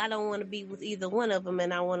feel like I don't want to be with either one of them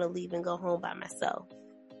and I want to leave and go home by myself?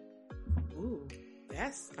 Ooh,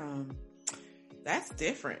 that's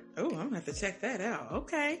different. Oh, I'm gonna have to check that out.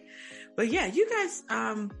 Okay. But yeah, you guys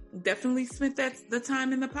definitely spent the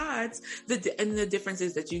time in the pods. And the difference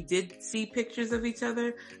is that you did see pictures of each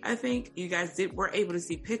other. I think you guys were able to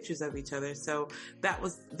see pictures of each other. So that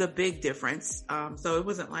was the big difference. So it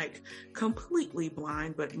wasn't like completely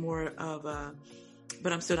blind, but more of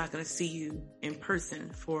but I'm still not going to see you in person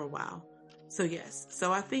for a while. So yes.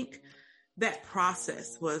 So I think that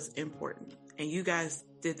process was important, and you guys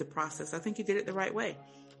did the process. I think you did it the right way.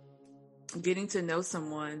 Getting to know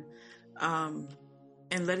someone, and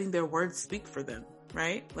letting their words speak for them,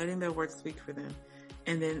 right? Letting their words speak for them,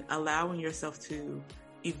 and then allowing yourself to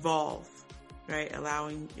evolve, right?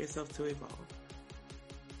 Allowing yourself to evolve.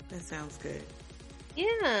 That sounds good.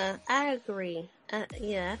 Yeah, I agree.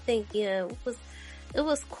 I think, it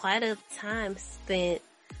was quite a time spent,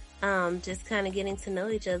 just kind of getting to know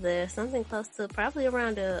each other. Something close to probably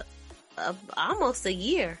around almost a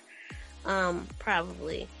year,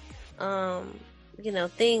 probably.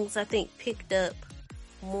 Things I think picked up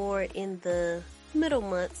more in the middle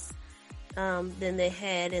months, than they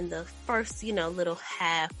had in the first, little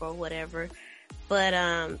half or whatever. But,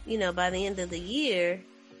 by the end of the year,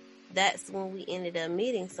 that's when we ended up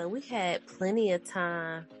meeting. So we had plenty of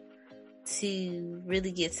time to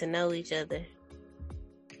really get to know each other.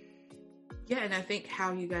 Yeah. And I think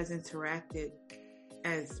how you guys interacted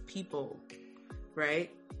as people, right?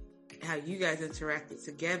 How you guys interacted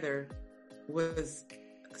together was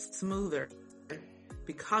smoother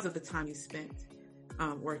because of the time you spent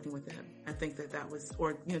working with them. I think that was,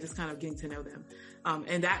 or just kind of getting to know them,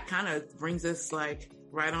 and that kind of brings us like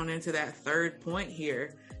right on into that third point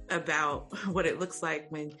here about what it looks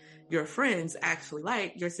like when your friends actually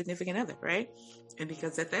like your significant other, right? And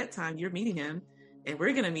because at that time you're meeting him, and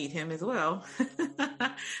we're going to meet him as well.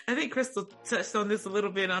 I think Crystal touched on this a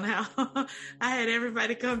little bit on how I had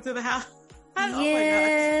everybody come to the house.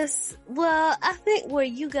 Yes. Well, I think where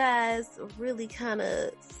you guys really kind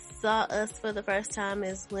of saw us for the first time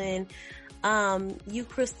is when you,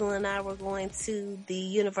 Crystal, and I were going to the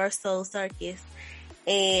Universal Circus,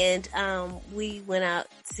 and we went out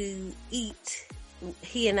to eat.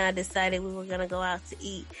 He and I decided we were going to go out to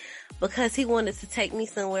eat because he wanted to take me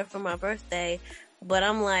somewhere for my birthday. But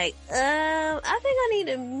I'm like, I think I need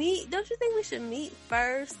to meet. Don't you think we should meet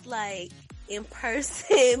first, like, in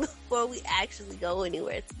person before we actually go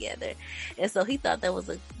anywhere together? And so he thought that was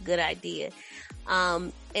a good idea.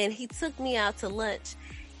 And he took me out to lunch.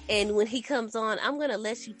 And when he comes on, I'm going to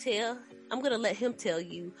let him tell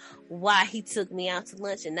you why he took me out to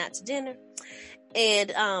lunch and not to dinner.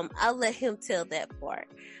 And I'll let him tell that part.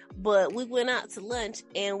 But we went out to lunch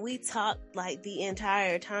and we talked like the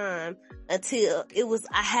entire time until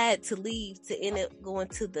I had to leave to end up going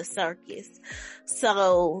to the circus.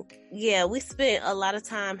 So yeah, we spent a lot of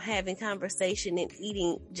time having conversation and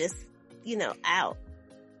eating just, out.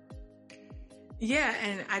 Yeah.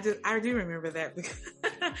 And I do remember that because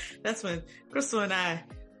that's when Crystal and I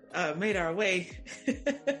made our way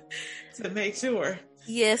to make sure.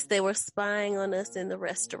 Yes, they were spying on us in the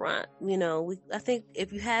restaurant. I think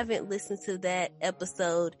if you haven't listened to that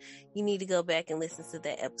episode, you need to go back and listen to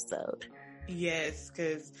that episode. Yes,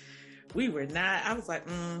 because we were not, I was like,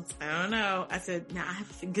 I don't know. I said, now I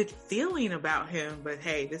have a good feeling about him, but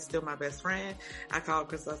hey, this is still my best friend. I called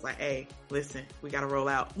Crystal. I was like, hey, listen, we got to roll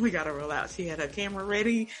out. She had her camera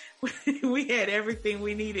ready. We had everything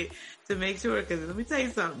we needed to make sure, because let me tell you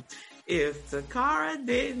something. If Toccara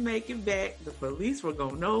didn't make it back, the police were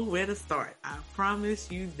going to know where to start. I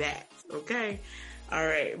promise you that. Okay. All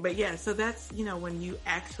right. But yeah, so that's, when you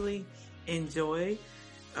actually enjoy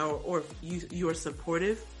or you're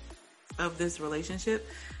supportive of this relationship.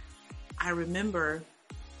 I remember,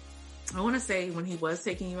 I want to say when he was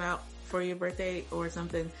taking you out for your birthday or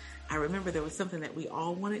something, I remember there was something that we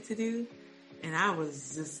all wanted to do. And I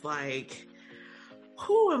was just like,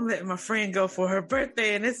 I'm letting my friend go for her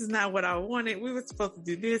birthday, and this is not what I wanted. We were supposed to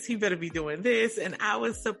do this. He better be doing this. And I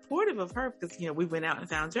was supportive of her because, we went out and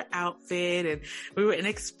found your outfit, and we were in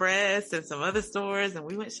Express and some other stores, and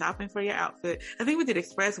we went shopping for your outfit. I think we did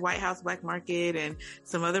Express, White House, Black Market, and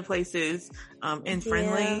some other places, in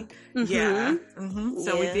Friendly. Mm-hmm. Yeah. Mm-hmm.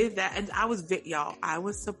 So we did that. And I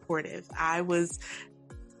was supportive. I was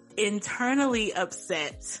internally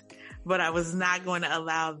upset, but I was not going to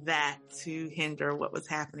allow that to hinder what was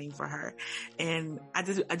happening for her. And I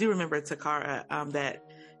do remember Toccara, that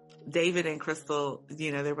David and Crystal,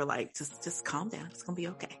 they were like, just calm down. It's going to be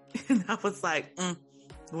okay. And I was like,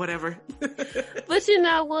 whatever. But you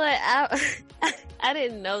know what? I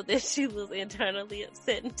didn't know that she was internally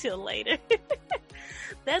upset until later.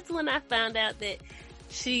 That's when I found out that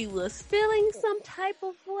she was feeling some type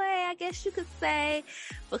of way, I guess you could say,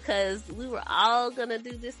 because we were all gonna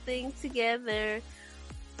do this thing together.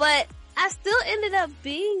 But I still ended up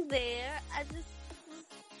being there. I just was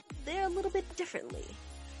there a little bit differently.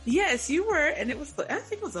 Yes, you were. And I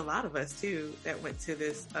think it was a lot of us too that went to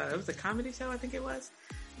this. It was a comedy show, I think it was.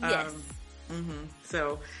 Yes.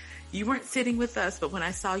 So you weren't sitting with us, but when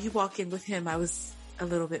I saw you walk in with him, I was a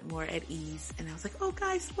little bit more at ease. And I was like, oh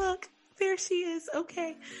guys, look. There she is.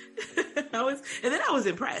 Okay. And then I was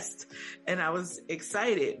impressed and I was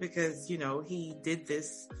excited because, he did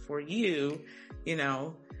this for you,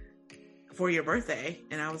 for your birthday.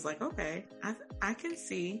 And I was like, okay, I can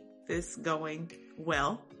see this going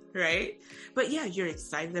well. Right. But yeah, you're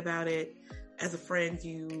excited about it. As a friend,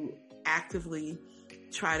 you actively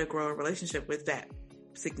try to grow a relationship with that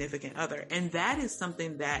significant other. And that is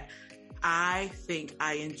something that I think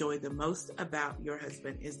I enjoyed the most about your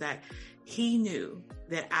husband, is that he knew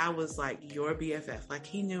that I was like your BFF. Like,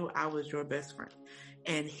 he knew I was your best friend,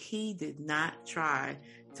 and he did not try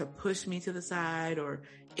to push me to the side or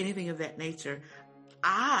anything of that nature.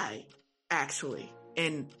 I actually,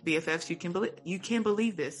 and BFFs, you can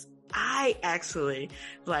believe this. I actually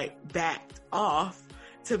backed off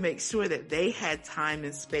to make sure that they had time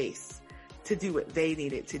and space to do what they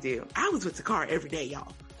needed to do. I was with Toccara every day,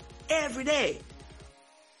 y'all. Every day.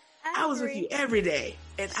 I was with you every day.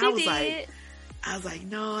 And I was like,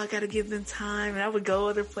 no, I gotta give them time. And I would go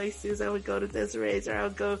other places. I would go to Desiree's, or I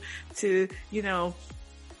would go to,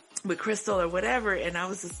 with Crystal or whatever. And I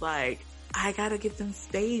was just like, I gotta give them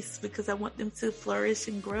space because I want them to flourish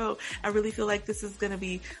and grow. I really feel like this is gonna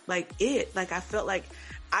be like it. Like I felt like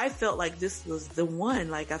this was the one.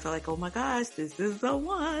 Like I felt like, oh my gosh, this is the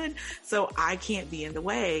one. So I can't be in the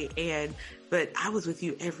way. But I was with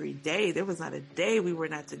you every day. There was not a day we were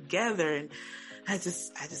not together. And I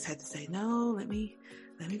just had to say, no, let me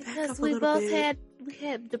back up a little bit. We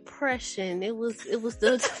had depression. It was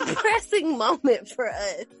the depressing moment for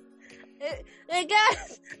us. And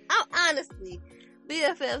guys, I'm honestly,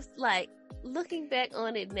 BFFs, like, looking back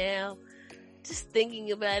on it now, just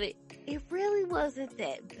thinking about it, it really wasn't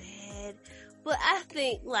that bad. But I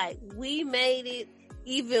think, like, we made it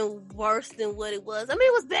even worse than what it was. I mean,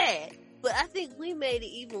 it was bad, but I think we made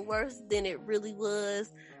it even worse than it really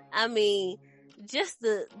was. I mean, just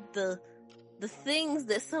the things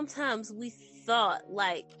that sometimes we thought,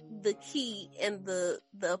 like, the key in the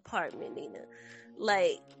apartment, Nina.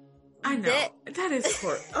 Like, I know. That is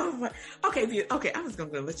horrible. Oh my. Okay, I was going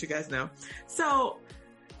to let you guys know. So,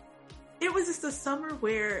 it was just a summer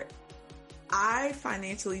where I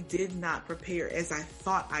financially did not prepare as I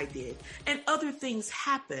thought I did. And other things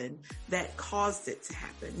happened that caused it to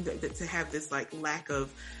happen, to have this, like, lack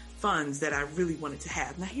of funds that I really wanted to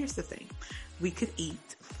have. Now, here's the thing. We could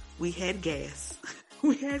eat. We had gas.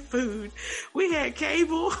 We had food. We had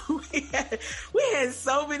cable. We had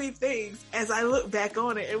so many things. As I look back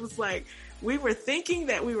on it, it was like we were thinking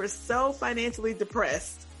that we were so financially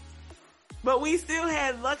depressed, but we still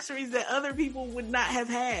had luxuries that other people would not have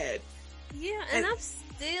had. Yeah, and I'm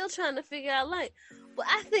still trying to figure out, like, well,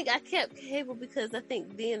 I think I kept cable because I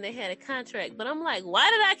think then they had a contract, but I'm like, why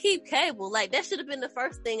did I keep cable? Like, that should have been the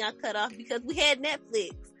first thing I cut off because we had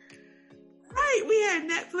Netflix. Right, we had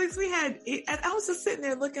Netflix, and I was just sitting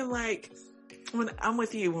there looking like, when I'm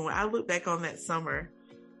with you, when I look back on that summer,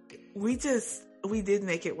 we did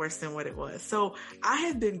make it worse than what it was. So I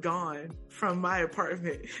had been gone from my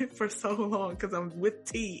apartment for so long because I'm with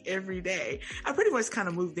T every day. I pretty much kind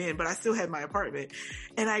of moved in, but I still had my apartment.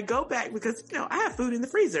 And I go back because, I have food in the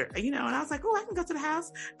freezer, and I was like, oh, I can go to the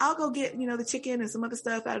house. I'll go get, the chicken and some other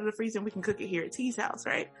stuff out of the freezer and we can cook it here at T's house,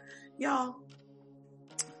 right? Y'all,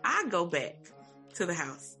 I go back to the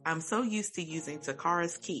house. I'm so used to using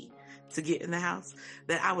Tocara's key to get in the house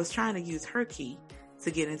that I was trying to use her key to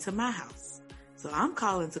get into my house. So I'm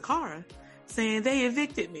calling Toccara saying they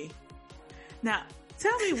evicted me. Now,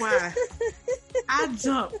 tell me why I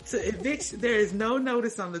jumped to eviction. There is no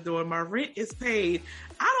notice on the door. My rent is paid.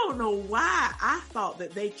 I don't know why I thought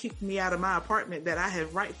that they kicked me out of my apartment that I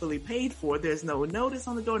have rightfully paid for. There's no notice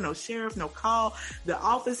on the door, no sheriff, no call. The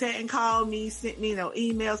office hadn't called me, sent me no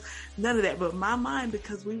emails, none of that. But my mind,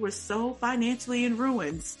 because we were so financially in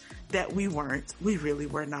ruins that we really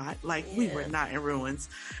were not. Like, we were not in ruins.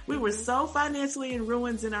 We were so financially in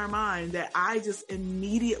ruins in our mind that I just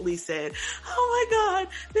immediately said, oh my God,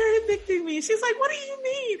 they're evicting me. She's like, what do you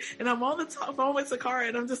mean? And I'm on the phone with Toccara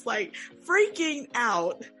and I'm just like freaking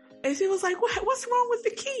out. And she was like, what's wrong with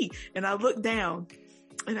the key? And I looked down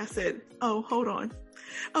and I said, oh, hold on.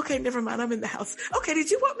 Okay, never mind. I'm in the house. Okay,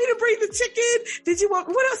 did you want me to bring the chicken?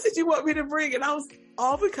 What else did you want me to bring? And I was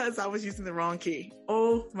all because I was using the wrong key.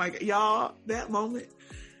 Oh my God, y'all, that moment.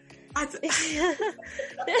 I feel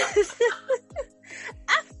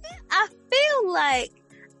like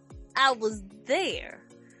I was there.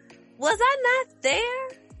 Was I not there?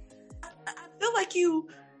 I feel like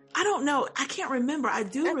I don't know. I can't remember. I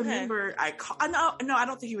do remember. No, I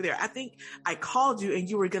don't think you were there. I think I called you and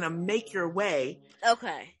you were going to make your way.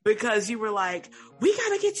 Okay. Because you were like, we got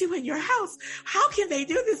to get you in your house. How can they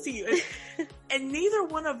do this to you? And neither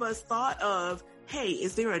one of us thought of, hey,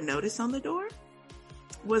 is there a notice on the door?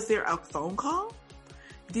 Was there a phone call?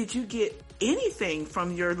 Did you get anything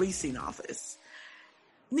from your leasing office?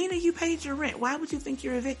 Nina, you paid your rent. Why would you think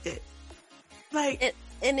you're evicted? Like,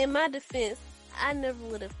 and in my defense, I never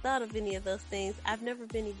would have thought of any of those things. I've never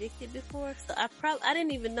been evicted before, so I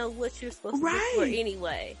didn't even know what you're supposed to do for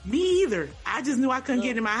anyway. Me either. I just knew I couldn't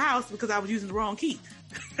get in my house because I was using the wrong key.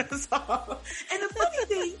 That's all. And the funny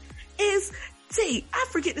thing is, T, I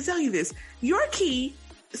forget to tell you this. Your key,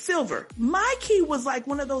 silver. My key was like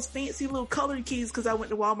one of those fancy little colored keys because I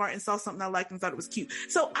went to Walmart and saw something I liked and thought it was cute.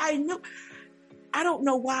 So I knew. I don't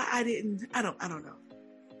know why I didn't. I don't know.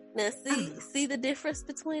 Now, see the difference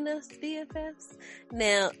between us, BFFs?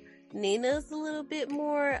 Now, Nina's a little bit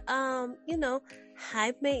more,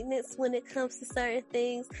 high maintenance when it comes to certain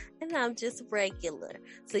things, and I'm just regular.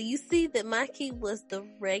 So you see that my key was the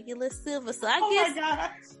regular silver. So I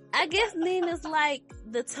guess Nina's like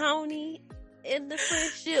the Tony in the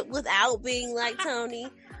friendship without being like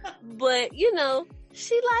Tony. But,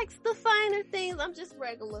 she likes the finer things. I'm just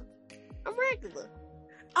regular. I'm regular.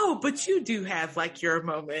 Oh, but you do have like your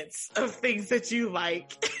moments of things that you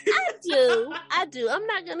like. I do. I'm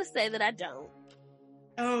not going to say that I don't.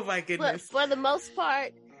 Oh my goodness. But for the most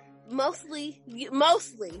part, mostly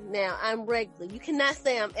now I'm regular. You cannot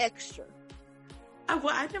say I'm extra.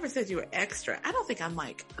 Well, I never said you were extra. I don't think I'm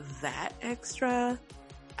like that extra.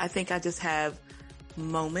 I think I just have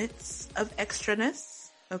moments of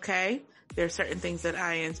extraness. Okay. There are certain things that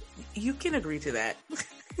you can agree to that. We're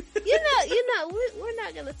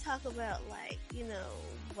not going to talk about like,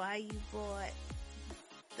 why you bought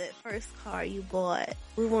that first car you bought.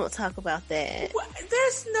 We won't talk about that. Well,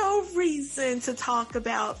 there's no reason to talk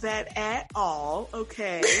about that at all.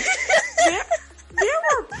 Okay. There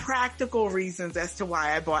were practical reasons as to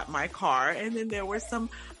why I bought my car, and then there were some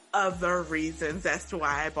other reasons as to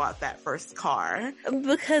why I bought that first car.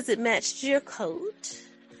 Because it matched your coat.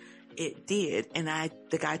 It did, and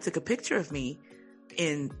the guy took a picture of me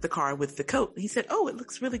in the car with the coat. He said, "Oh, it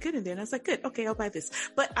looks really good in there." And I was like, "Good, okay, I'll buy this."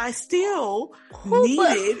 But I still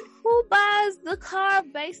needed. Who buys the car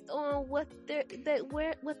based on what they're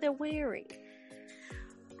wearing?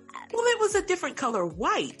 Well, it was a different color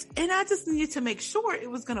white, and I just needed to make sure it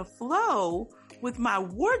was going to flow with my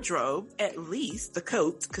wardrobe, at least the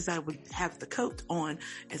coat, because I would have the coat on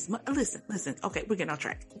as much. Listen. Okay, we're getting off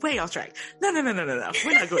track. Way off track. No. We're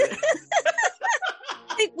not going there.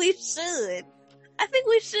 I think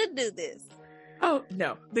we should do this. Oh,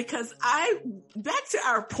 no, because back to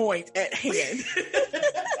our point at hand.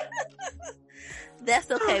 That's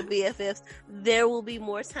okay, BFFs. There will be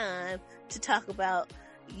more time to talk about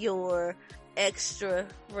your extra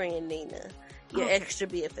friend, Nina. Your extra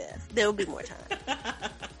BFF. There will be more time.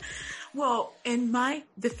 Well, in my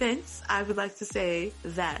defense, I would like to say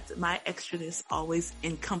that my extraness always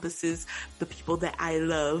encompasses the people that I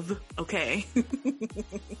love. Okay.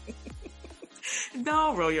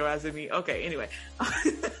 Don't roll your eyes at me. Okay, anyway.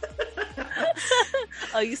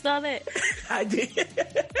 Oh, you saw that? I did.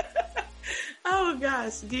 Oh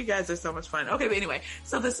gosh, you guys are so much fun. Okay, but anyway,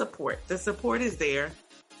 so the support is there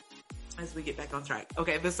as we get back on track.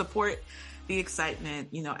 Okay, the support, the excitement,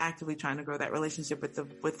 actively trying to grow that relationship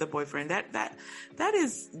with the boyfriend. That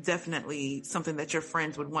is definitely something that your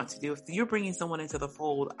friends would want to do. If you're bringing someone into the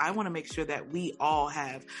fold, I want to make sure that we all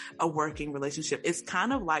have a working relationship. It's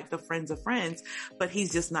kind of like the friends of friends, but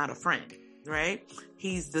he's just not a friend, right?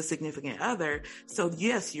 He's the significant other. So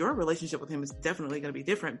yes, your relationship with him is definitely going to be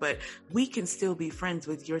different, but we can still be friends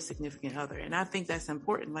with your significant other. And I think that's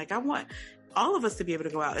important. Like, I want all of us to be able to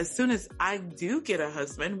go out. As soon as I do get a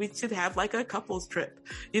husband, we should have like a couples trip,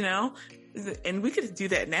 and we could do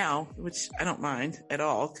that now, which I don't mind at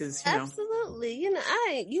all. Cause absolutely.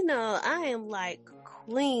 I am like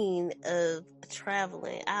queen of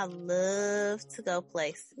traveling. I love to go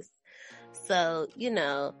places. So,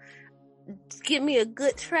 get me a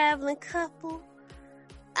good traveling couple.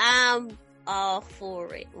 I'm all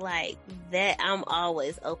for it. Like that. I'm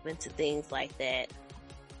always open to things like that.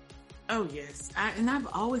 Oh yes. I've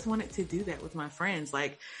always wanted to do that with my friends,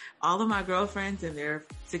 like all of my girlfriends and their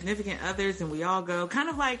significant others. And we all go kind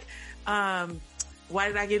of like, Why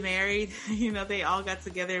Did I Get Married? They all got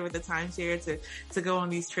together with a timeshare to go on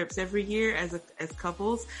these trips every year as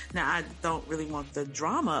couples. Now, I don't really want the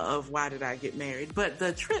drama of Why Did I Get Married, but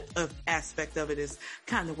the trip aspect of it is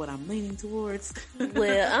kind of what I'm leaning towards.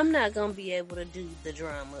 Well, I'm not going to be able to do the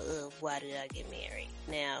drama of Why Did I Get Married.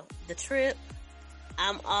 Now, the trip,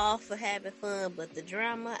 I'm all for having fun, but the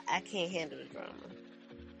drama, I can't handle the drama.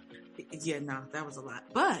 Yeah, no, that was a lot.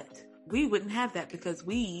 But we wouldn't have that because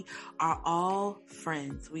we are all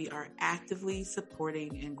friends. We are actively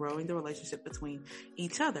supporting and growing the relationship between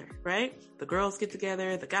each other, right? The girls get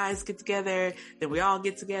together, the guys get together, then we all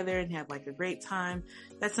get together and have like a great time.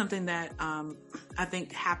 That's something that I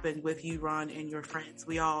think happened with you, Ron, and your friends.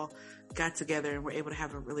 We all got together and were able to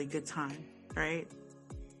have a really good time, right?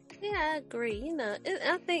 Yeah, I agree.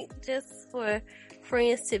 I think just for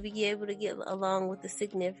friends to be able to get along with the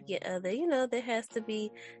significant other, there has to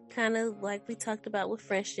be kind of like we talked about with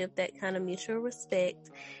friendship, that kind of mutual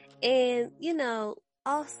respect. And,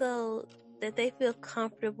 also that they feel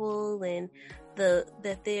comfortable and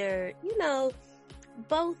that they're,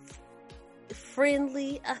 both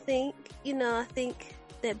friendly, I think. I think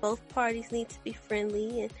that both parties need to be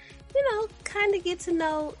friendly and, kind of get to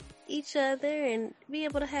know each other and be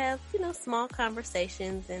able to have, small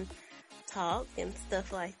conversations and talk and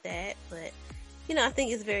stuff like that. But, I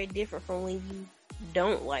think it's very different from when you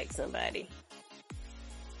don't like somebody.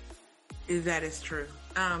 That is true.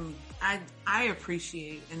 I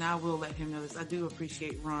appreciate, and I will let him know this, I do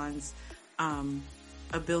appreciate Ron's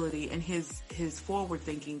ability and his forward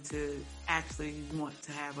thinking to actually want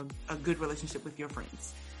to have a good relationship with your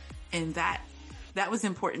friends. And that was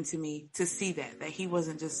important to me to see that he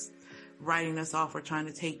wasn't just writing us off or trying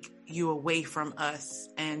to take you away from us.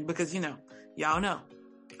 And because, y'all know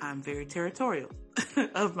I'm very territorial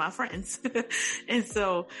of my friends. And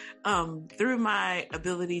so, through my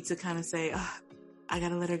ability to kind of say, I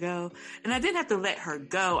gotta let her go. And I didn't have to let her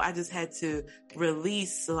go. I just had to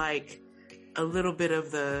release like a little bit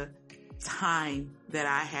of the time that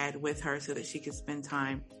I had with her so that she could spend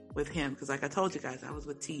time with him. Cause like I told you guys, I was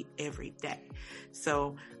with T every day.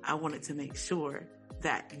 So I wanted to make sure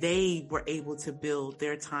that they were able to build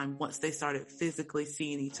their time once they started physically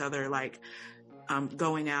seeing each other, like,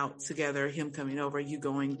 going out together, him coming over, you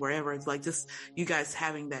going wherever. It's like just you guys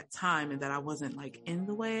having that time, and that I wasn't like in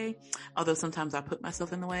the way. Although sometimes I put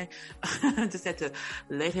myself in the way. I just had to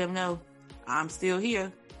let him know I'm still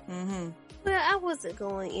here. Mm-hmm. Well, I wasn't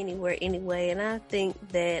going anywhere anyway. And I think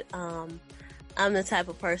that, I'm the type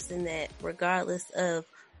of person that regardless of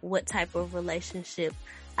what type of relationship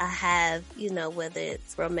I have, whether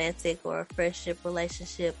it's romantic or a friendship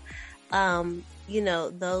relationship,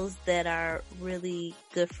 those that are really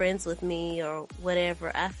good friends with me or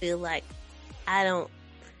whatever, I feel like I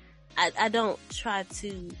don't try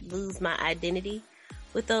to lose my identity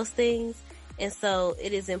with those things. And so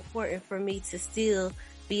it is important for me to still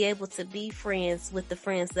be able to be friends with the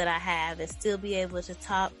friends that I have and still be able to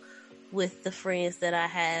talk with the friends that I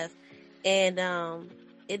have. And,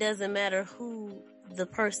 it doesn't matter who the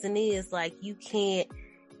person is, like you can't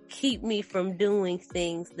keep me from doing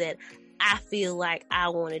things that I feel like I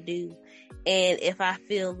want to do. And if I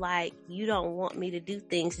feel like you don't want me to do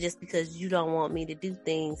things just because you don't want me to do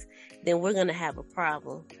things, then we're going to have a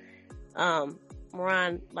problem.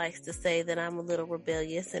 Moran likes to say that I'm a little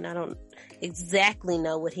rebellious, and I don't exactly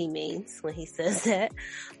know what he means when he says that.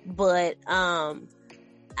 But,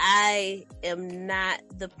 I am not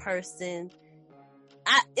the person.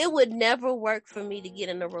 It would never work for me to get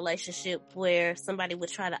in a relationship where somebody would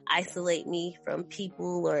try to isolate me from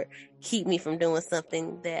people or keep me from doing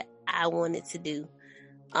something that I wanted to do.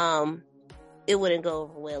 It wouldn't go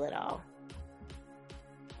over well at all.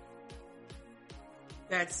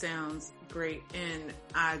 That sounds great. And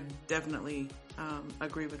I definitely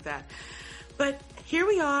agree with that. But here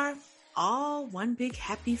we are, all one big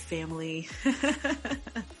happy family.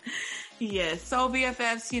 Yes. So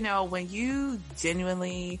BFFs, when you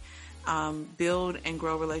genuinely build and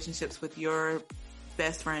grow relationships with your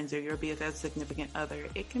best friends or your BFF significant other,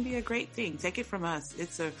 it can be a great thing. Take it from us.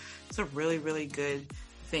 It's a really, really good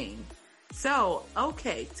thing. So,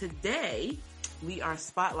 okay, today we are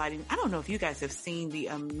spotlighting. I don't know if you guys have seen the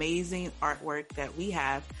amazing artwork that we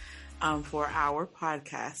have for our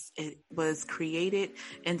podcast. It was created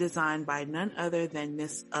and designed by none other than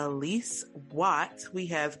Miss Elise Watt. We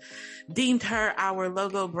have deemed her our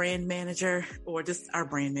logo brand manager, or just our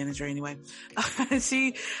brand manager anyway.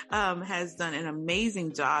 She has done an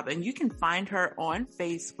amazing job, and you can find her on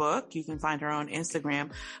Facebook. You can find her on Instagram,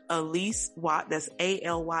 Elise Watt. That's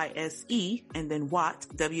ALYSE, and then Watt,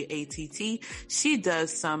 WATT. She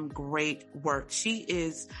does some great work. She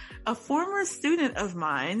is a former student of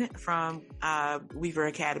mine from Weaver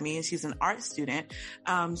Academy, and she's an art student.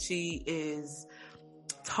 She is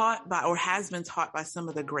taught by, or has been taught by, some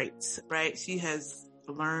of the greats, right? She has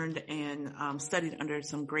learned and studied under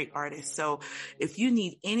some great artists. So if you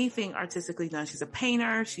need anything artistically done, she's a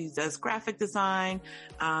painter, she does graphic design,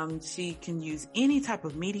 she can use any type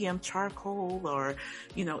of medium, charcoal, or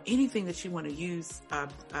anything that you want to use,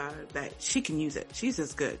 that she can use it. She's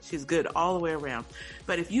just good. She's good all the way around.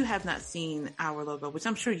 But if you have not seen our logo, which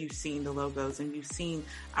I'm sure you've seen the logos and you've seen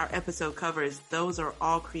our episode covers, those are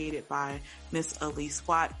all created by Miss Elise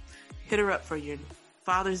Watt. Hit her up for your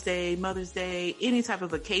Father's Day, Mother's Day, any type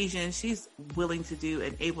of occasion. She's willing to do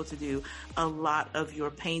and able to do a lot of your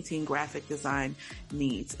painting, graphic design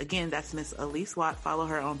needs. Again, that's Miss Elise Watt. Follow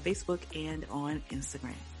her on Facebook and on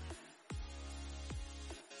Instagram.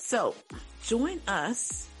 So join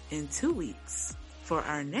us in 2 weeks for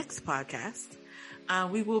our next podcast.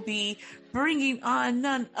 We will be bringing on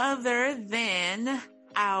none other than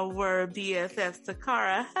our BFF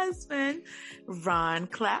Toccara husband, Ron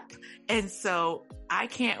Clapp. And so I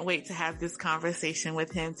can't wait to have this conversation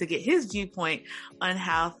with him to get his viewpoint on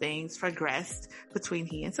how things progressed between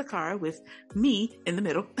he and Toccara, with me in the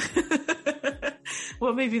middle.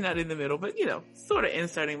 Well, maybe not in the middle, but sort of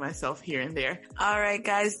inserting myself here and there. All right,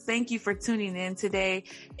 guys. Thank you for tuning in today.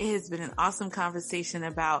 It has been an awesome conversation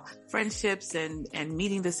about friendships and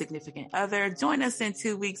meeting the significant other. Join us in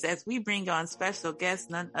 2 weeks as we bring on special guest,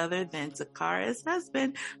 none other than Toccara's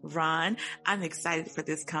husband, Ron. I'm excited for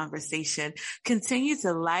this conversation. Continue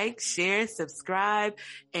to like, share, subscribe,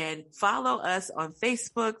 and follow us on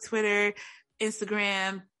Facebook, Twitter,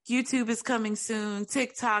 Instagram. YouTube is coming soon,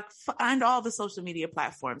 TikTok, and all the social media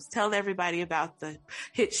platforms. Tell everybody about the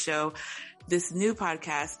hit show, this new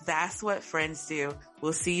podcast, That's What Friends Do.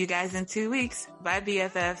 We'll see you guys in 2 weeks. Bye,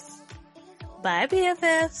 BFFs. Bye,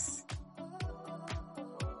 BFFs.